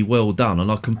 really well done,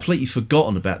 and I'd completely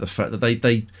forgotten about the fact that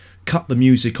they cut the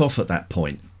music off at that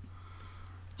point.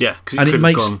 Yeah, because it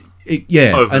makes gone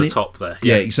over the top there.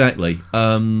 Yeah, exactly.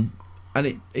 And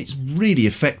it's really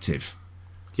effective.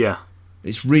 Yeah,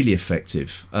 it's really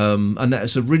effective, and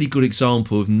that's a really good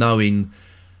example of knowing,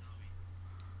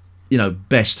 you know,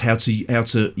 best how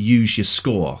to use your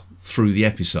score through the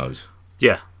episode.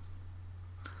 Yeah,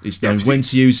 it's knowing when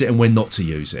to use it and when not to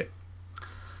use it.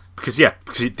 Because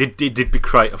it did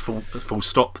create a full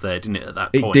stop there, didn't it? At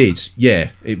that point, it did. Yeah,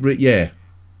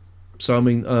 So I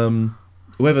mean,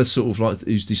 whoever sort of like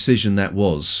whose decision that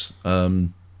was,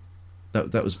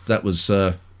 that was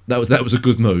a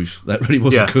good move. That really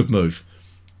was a good move.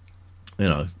 You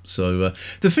know. So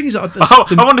the thing is, I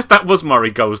wonder if that was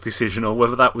Murray Gold's decision, or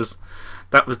whether that was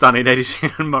done in editing,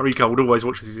 and Murray Gold always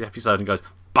watches this episode and goes,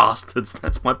 "Bastards,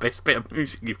 that's my best bit of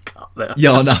music you've cut there."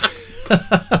 Yeah, I know.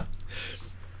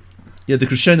 Yeah, the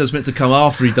crescendo's meant to come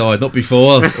after he died, not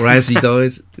before, or as he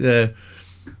died. Yeah.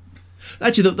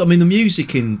 Actually, the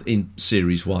music in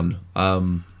Series 1,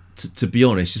 to be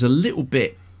honest, is a little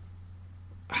bit...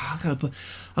 It's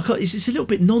a little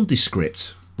bit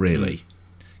nondescript, really.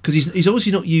 Because he's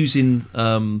obviously not using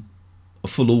a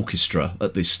full orchestra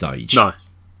at this stage. No.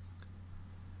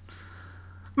 I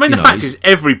mean, the fact is,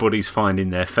 everybody's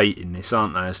finding their feet in this,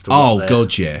 aren't they? As to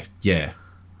God, yeah. Yeah.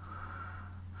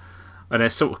 And they're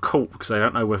sort of caught because they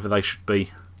don't know whether they should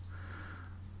be,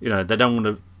 you know, they don't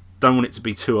want it to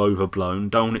be too overblown,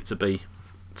 don't want it to be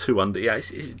too under. Yeah,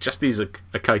 it just is a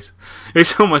case.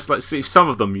 It's almost like, see, some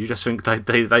of them you just think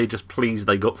they just pleased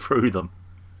they got through them.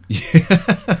 Yeah.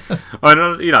 I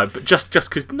know, you know, but just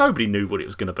because nobody knew what it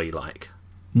was going to be like.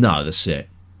 No, that's it.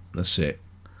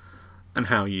 And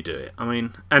how you do it. I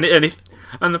mean, and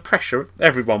the pressure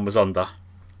everyone was under.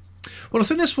 Well, I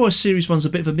think that's why Series 1's a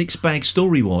bit of a mixed bag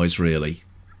story-wise, really.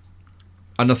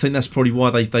 And I think that's probably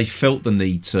why they felt the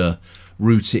need to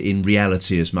root it in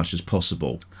reality as much as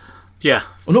possible. Yeah.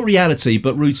 Well, not reality,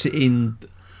 but root it in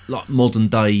like modern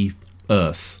day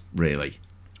Earth, really.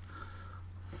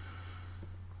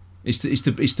 It's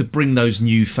to bring those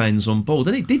new fans on board,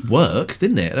 and it did work,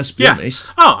 didn't it? Let's be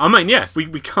honest. Oh, I mean, yeah, we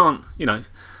can't,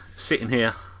 sitting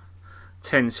here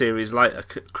 10 series later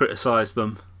criticise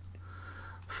them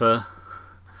for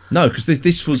no, because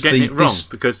this was getting it wrong.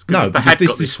 Because if they had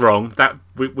got this wrong, that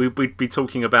we'd be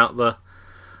talking about the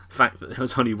fact that there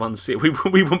was only one series.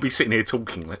 We wouldn't be sitting here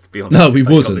talking. Let's be honest. No, we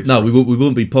wouldn't. No, we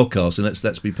wouldn't be podcasting.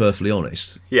 Let's be perfectly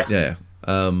honest. Yeah.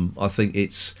 I think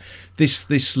it's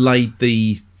this laid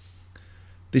the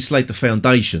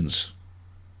foundations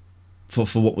for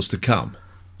what was to come.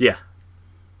 Yeah.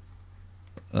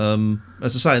 As I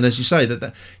say, and as you say,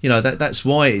 that's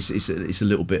why it's a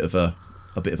little bit of a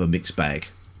mixed bag.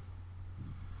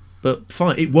 But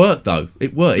fine, it worked though.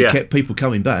 It worked. Yeah. It kept people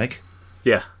coming back.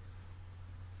 Yeah.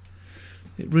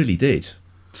 It really did.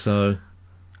 So,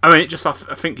 I mean,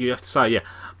 I think you have to say, yeah.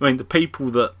 I mean, the people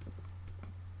that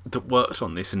worked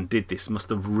on this and did this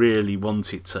must have really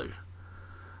wanted to,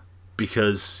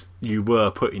 because you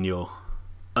were putting a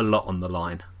lot on the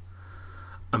line.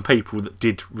 And people that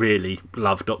did really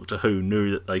love Doctor Who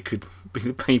knew that they could be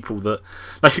the people that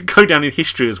they could go down in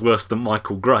history as worse than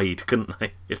Michael Grade, couldn't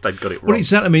they? If they'd got it wrong. Well,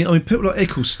 exactly. I mean, people like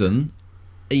Eccleston,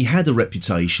 he had a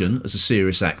reputation as a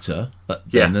serious actor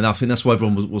then, and I think that's why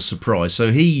everyone was surprised.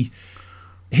 So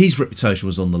his reputation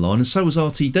was on the line, and so was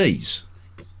RTD's.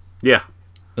 Yeah.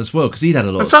 As well, because he'd had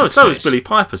a lot of success. So was Billy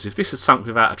Piper's. If this had sunk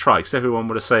without a trace, everyone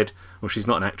would have said, well, she's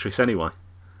not an actress anyway.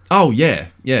 Oh, yeah.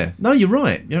 No, you're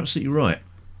right. You're absolutely right.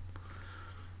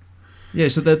 Yeah,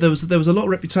 so there was a lot of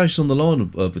reputation on the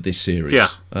line with this series. Yeah.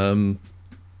 I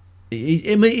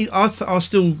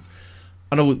still...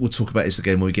 I know we'll talk about this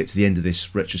again when we get to the end of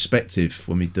this retrospective,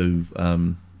 when we do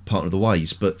Partner of the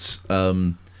Ways, but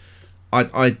I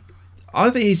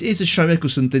think it's a shame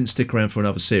Eccleston didn't stick around for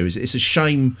another series. It's a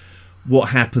shame what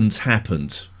happened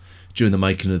during the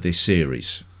making of this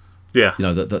series. Yeah.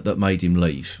 That made him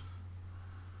leave.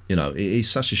 It is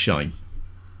such a shame.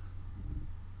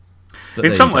 But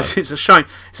in some ways, it's a shame.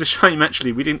 It's a shame,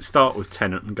 actually, we didn't start with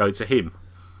Tennant and go to him.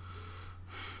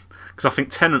 Because I think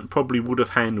Tennant probably would have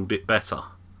handled it better.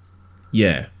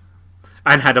 Yeah.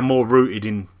 And had a more rooted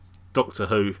in Doctor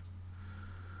Who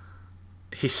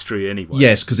history anyway.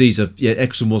 Yes, because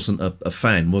Eccleston wasn't a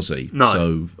fan, was he? No.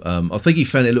 So I think he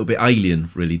found it a little bit alien,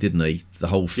 really, didn't he? The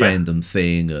whole fandom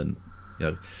thing, and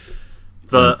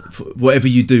whatever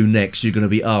you do next, you're going to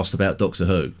be asked about Doctor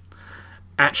Who.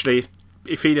 Actually,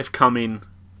 if he'd have come in,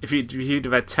 if he'd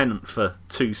have had Tennant for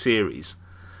 2 series,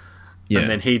 and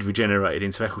then he'd regenerated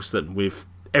into Eccleston with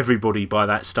everybody by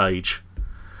that stage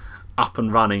up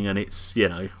and running, and it's,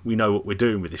 we know what we're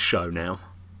doing with this show now.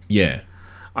 Yeah.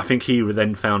 I think he would have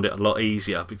then found it a lot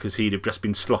easier, because he'd have just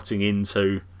been slotting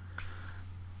into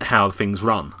how things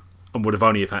run and would have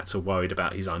only have had to worried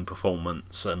about his own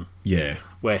performance and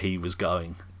where he was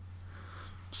going.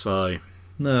 So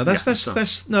no, that's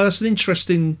an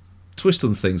interesting twist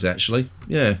on things, actually.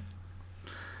 Yeah.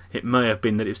 It may have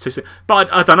been that it was too soon,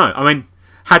 but I don't know. I mean,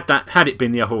 had it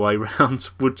been the other way round,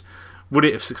 would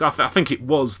it have succeeded? I think it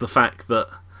was the fact that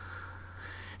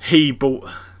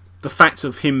the fact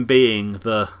of him being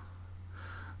the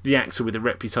actor with the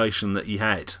reputation that he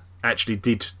had actually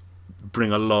did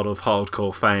bring a lot of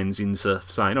hardcore fans into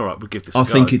saying, all right, we'll give this a go. I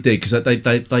think it did, because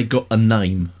they got a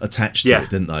name attached to it,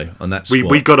 didn't they? And that's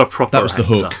we got a proper that was the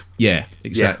actor. hook. Yeah,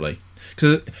 exactly.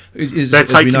 Because they're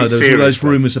as we know, there was all those seriously.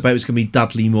 rumours about it's going to be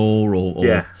Dudley Moore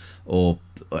or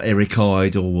Eric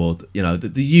Hyde or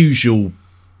the usual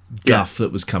guff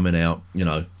that was coming out.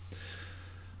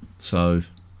 So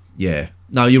yeah.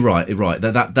 No, you're right. You're right.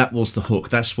 That was the hook.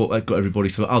 That's what got everybody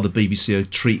thought. Oh, the BBC are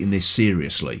treating this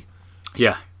seriously.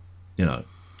 Yeah.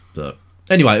 But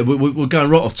anyway, we're going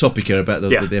right off topic here about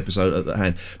the episode at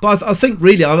hand. But I think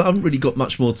really I haven't really got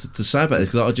much more to say about this,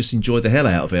 because I just enjoyed the hell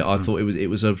out of it. I thought it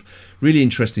was a really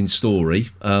interesting story,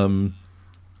 and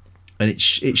it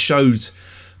showed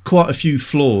quite a few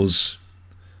flaws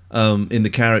in the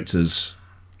characters.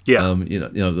 Yeah.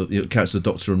 The characters of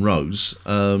Doctor and Rose.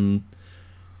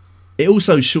 It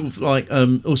also sort of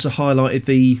also highlighted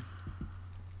the.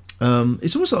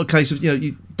 It's also a case of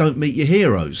you don't meet your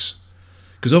heroes,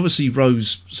 because obviously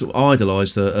Rose sort of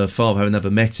idolised her father, having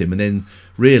never met him, and then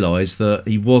realised that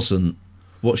he wasn't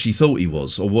what she thought he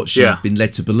was, or what she'd been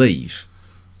led to believe.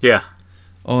 Yeah.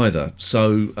 Either.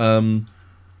 So I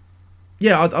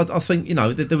think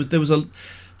there was a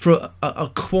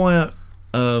quiet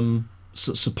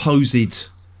supposed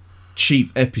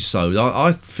cheap episode.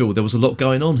 I feel there was a lot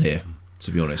going on here.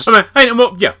 to be honest. I mean,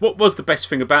 what was the best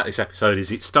thing about this episode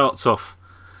is it starts off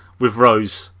with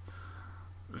Rose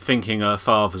thinking her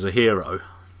father's a hero,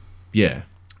 Yeah.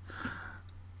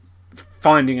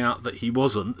 finding out that he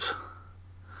wasn't,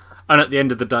 and at the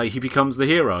end of the day, he becomes the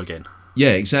hero again.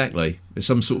 Yeah, exactly. It's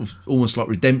some sort of almost like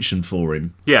redemption for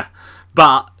him. Yeah,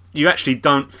 but you actually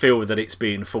don't feel that it's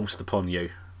being forced upon you.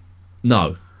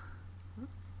 No.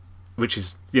 Which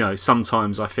is,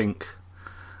 sometimes I think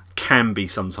can be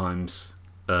sometimes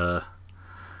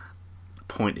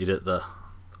pointed at the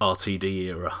RTD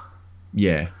era.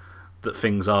 Yeah. That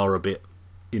things are a bit,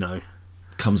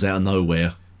 Comes out of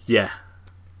nowhere. Yeah.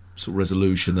 Sort of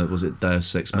resolution that was it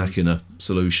Deus Ex Machina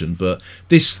solution, but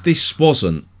this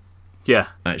wasn't. Yeah.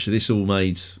 Actually, this all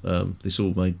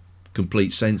made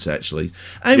complete sense actually,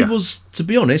 and was, to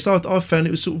be honest, I found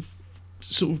it was sort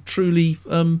of truly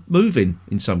moving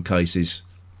in some cases.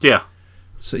 Yeah.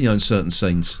 So in certain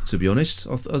scenes, to be honest,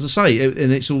 as I say,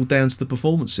 and it's all down to the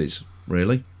performances,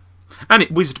 really. And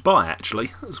it whizzed by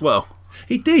actually as well.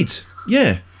 It did,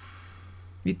 yeah.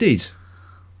 It did.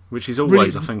 Which is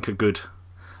always, really, I think, a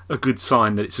good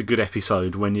sign that it's a good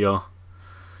episode when you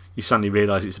suddenly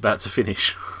realise it's about to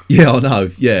finish. Yeah, I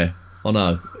know. Yeah, I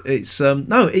know. It's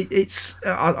it's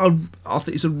I think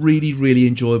it's a really, really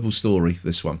enjoyable story.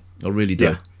 This one, I really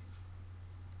do.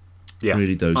 Yeah, I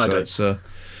really do. I So do. it's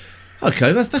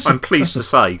okay. That's. I'm pleased to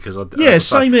say because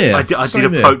same here. I did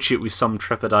Same here. approach it with some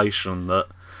trepidation that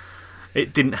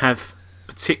it didn't have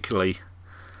particularly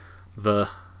the.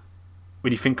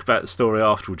 When you think about the story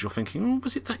afterwards, you're thinking,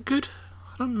 was it that good?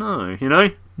 I don't know,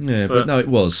 Yeah, but no, it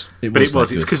was. It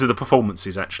was. It's because of the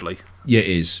performances, actually. Yeah, it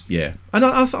is. Yeah, and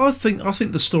I think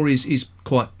the story is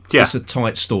quite. Yeah. It's a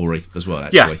tight story as well.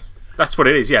 Actually. Yeah, that's what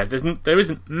it is. Yeah, there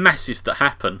isn't massive that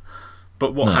happen,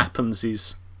 but what happens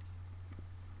is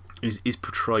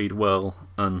portrayed well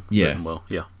and written well.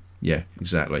 Yeah. Yeah,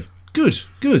 exactly. Good.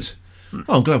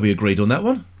 Oh, I'm glad we agreed on that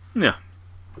one. Yeah.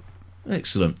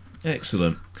 Excellent.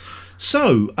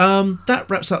 So that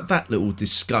wraps up that little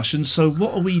discussion. So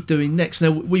what are we doing next?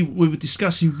 Now we were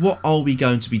discussing what are we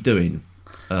going to be doing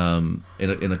in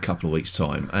a couple of weeks'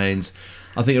 time, and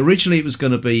I think originally it was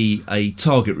going to be a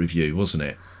Target review, wasn't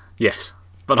it? Yes,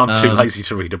 but I'm too lazy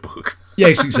to read a book.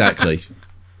 Yes, exactly.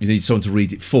 You need someone to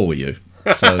read it for you.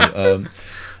 So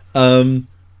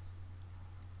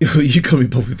you can't be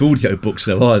bothered with audio books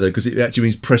now either, because it actually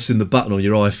means pressing the button on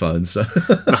your iPhone. So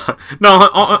No,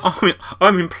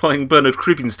 I'm employing Bernard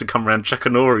Cribbins to come around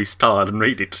Chuckanori style and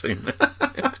read it to me.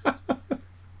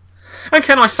 And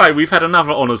can I say, we've had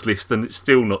another honours list and it's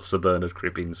still not Sir Bernard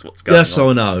Cribbins. What's going on? Yes,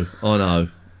 I know.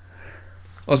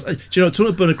 Do you know, talking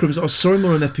about Bernard Cribbins, I saw him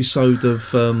on an episode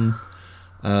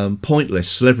of Pointless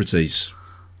Celebrities.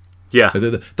 Yeah.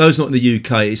 Those not in the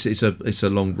UK, it's a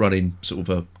long running sort of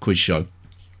a quiz show.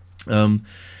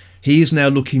 He is now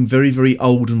looking very, very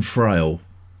old and frail.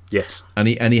 Yes. And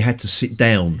he had to sit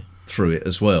down through it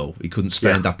as well. He couldn't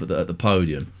stand up at the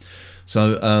podium.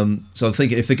 So I'm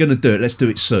thinking, if they're going to do it, let's do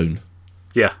it soon.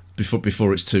 Yeah.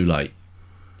 Before it's too late,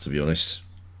 to be honest.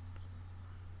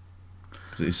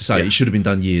 It's to say, it should have been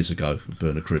done years ago,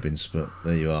 Bernard Cribbins, but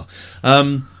there you are.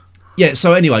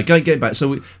 So anyway, getting back. So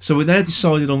we now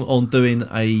decided on doing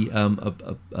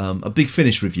a Big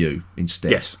Finish review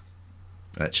instead. Yes.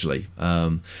 Actually,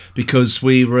 because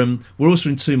we're also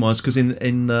in two minds, because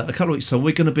in a couple of weeks' time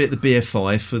we're going to be at the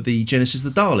BFI for the Genesis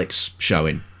of the Daleks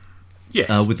showing.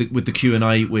 Yes. With the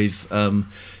Q&A with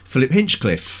Philip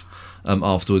Hinchcliffe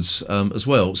afterwards as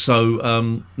well.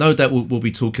 So no doubt we'll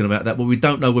be talking about that, but we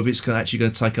don't know whether it's actually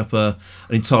going to take up an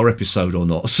entire episode or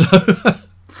not. So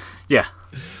yeah,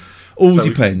 all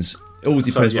depends. It all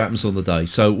depends what yeah. happens on the day.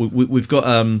 So we've got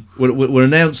we're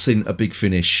announcing a Big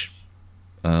Finish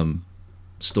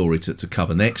story to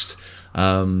cover next,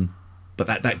 but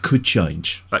that could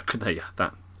change.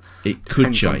 It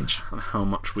could change on how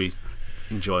much we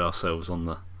enjoy ourselves on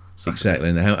the Saturday. Exactly,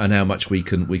 and how much we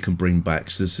can bring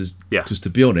back. So this is because, to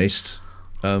be honest,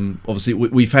 obviously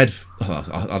we've had.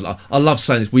 I love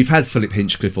saying this. We've had Philip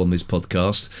Hinchcliffe on this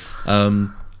podcast.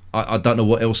 I don't know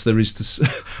what else there is to,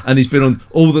 and he's been on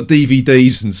all the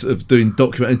DVDs and doing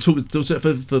document and talked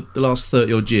for the last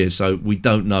 30 odd years. So we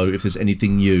don't know if there's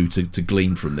anything new to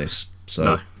glean from this. So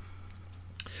no.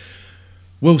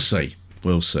 We'll see.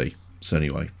 So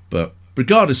anyway, but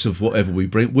regardless of whatever we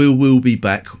bring, we'll be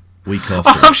back week after.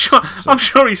 I'm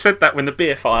sure he said that when the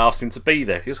BFI asked him to be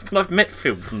there. He was like, I've met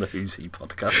Phil from the Who's He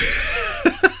podcast.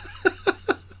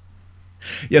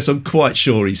 Yes, I'm quite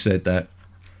sure he said that.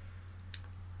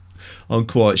 I'm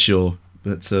quite sure,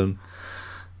 but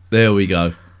there we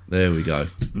go.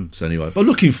 So anyway, but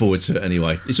looking forward to it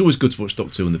anyway. It's always good to watch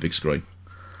Doctor Who on the big screen.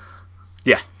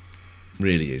 Yeah.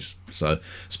 Really is. So,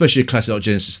 especially a classic like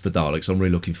Genesis of the Daleks, I'm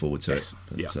really looking forward to it.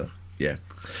 But, yeah.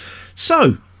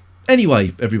 So,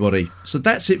 anyway, everybody, so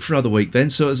that's it for another week then.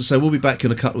 So, as I say, we'll be back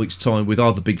in a couple of weeks' time with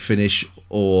either Big Finish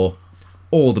or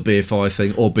the BFI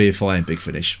thing, or BFI and Big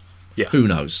Finish. Yeah. Who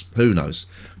knows?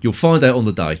 You'll find out on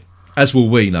the day, as will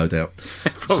we, no doubt.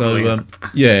 So we will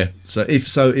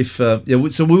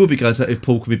be going to if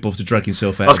Paul can be bothered to drag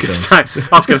himself out. I was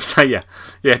going to say,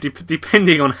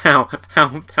 depending on how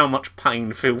much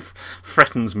pain Phil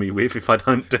threatens me with if I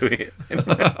don't do it.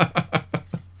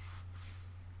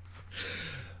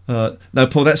 No,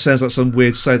 Paul, that sounds like some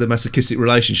weird sadomasochistic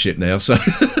relationship now. So,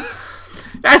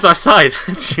 as I say,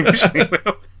 that's usually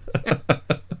well.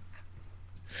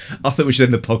 I think we should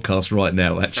end the podcast right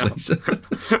now, actually.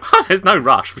 There's no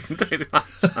rush. We can do it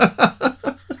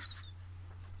later.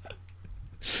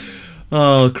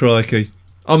 Oh, crikey.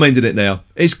 I'm ending it now.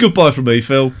 It's goodbye from me,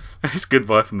 Phil. It's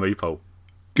goodbye from me, Paul.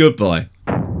 Goodbye.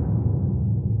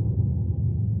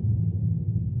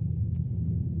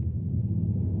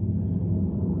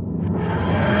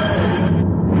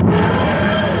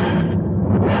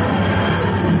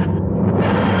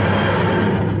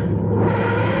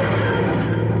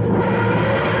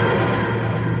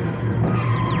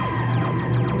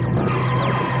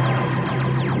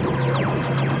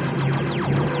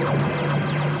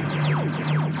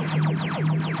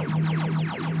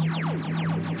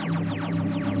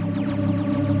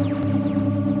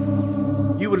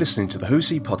 Listening to the Who's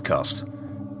He podcast.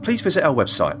 Please visit our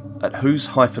website at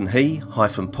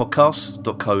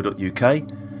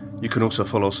who's-he-podcast.co.uk. You can also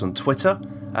follow us on Twitter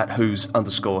at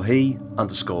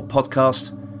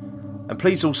who's_he_podcast. And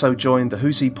please also join the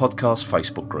Who's He podcast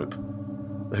Facebook group.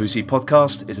 The Who's He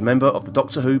podcast is a member of the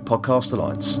Doctor Who Podcast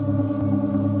Alliance.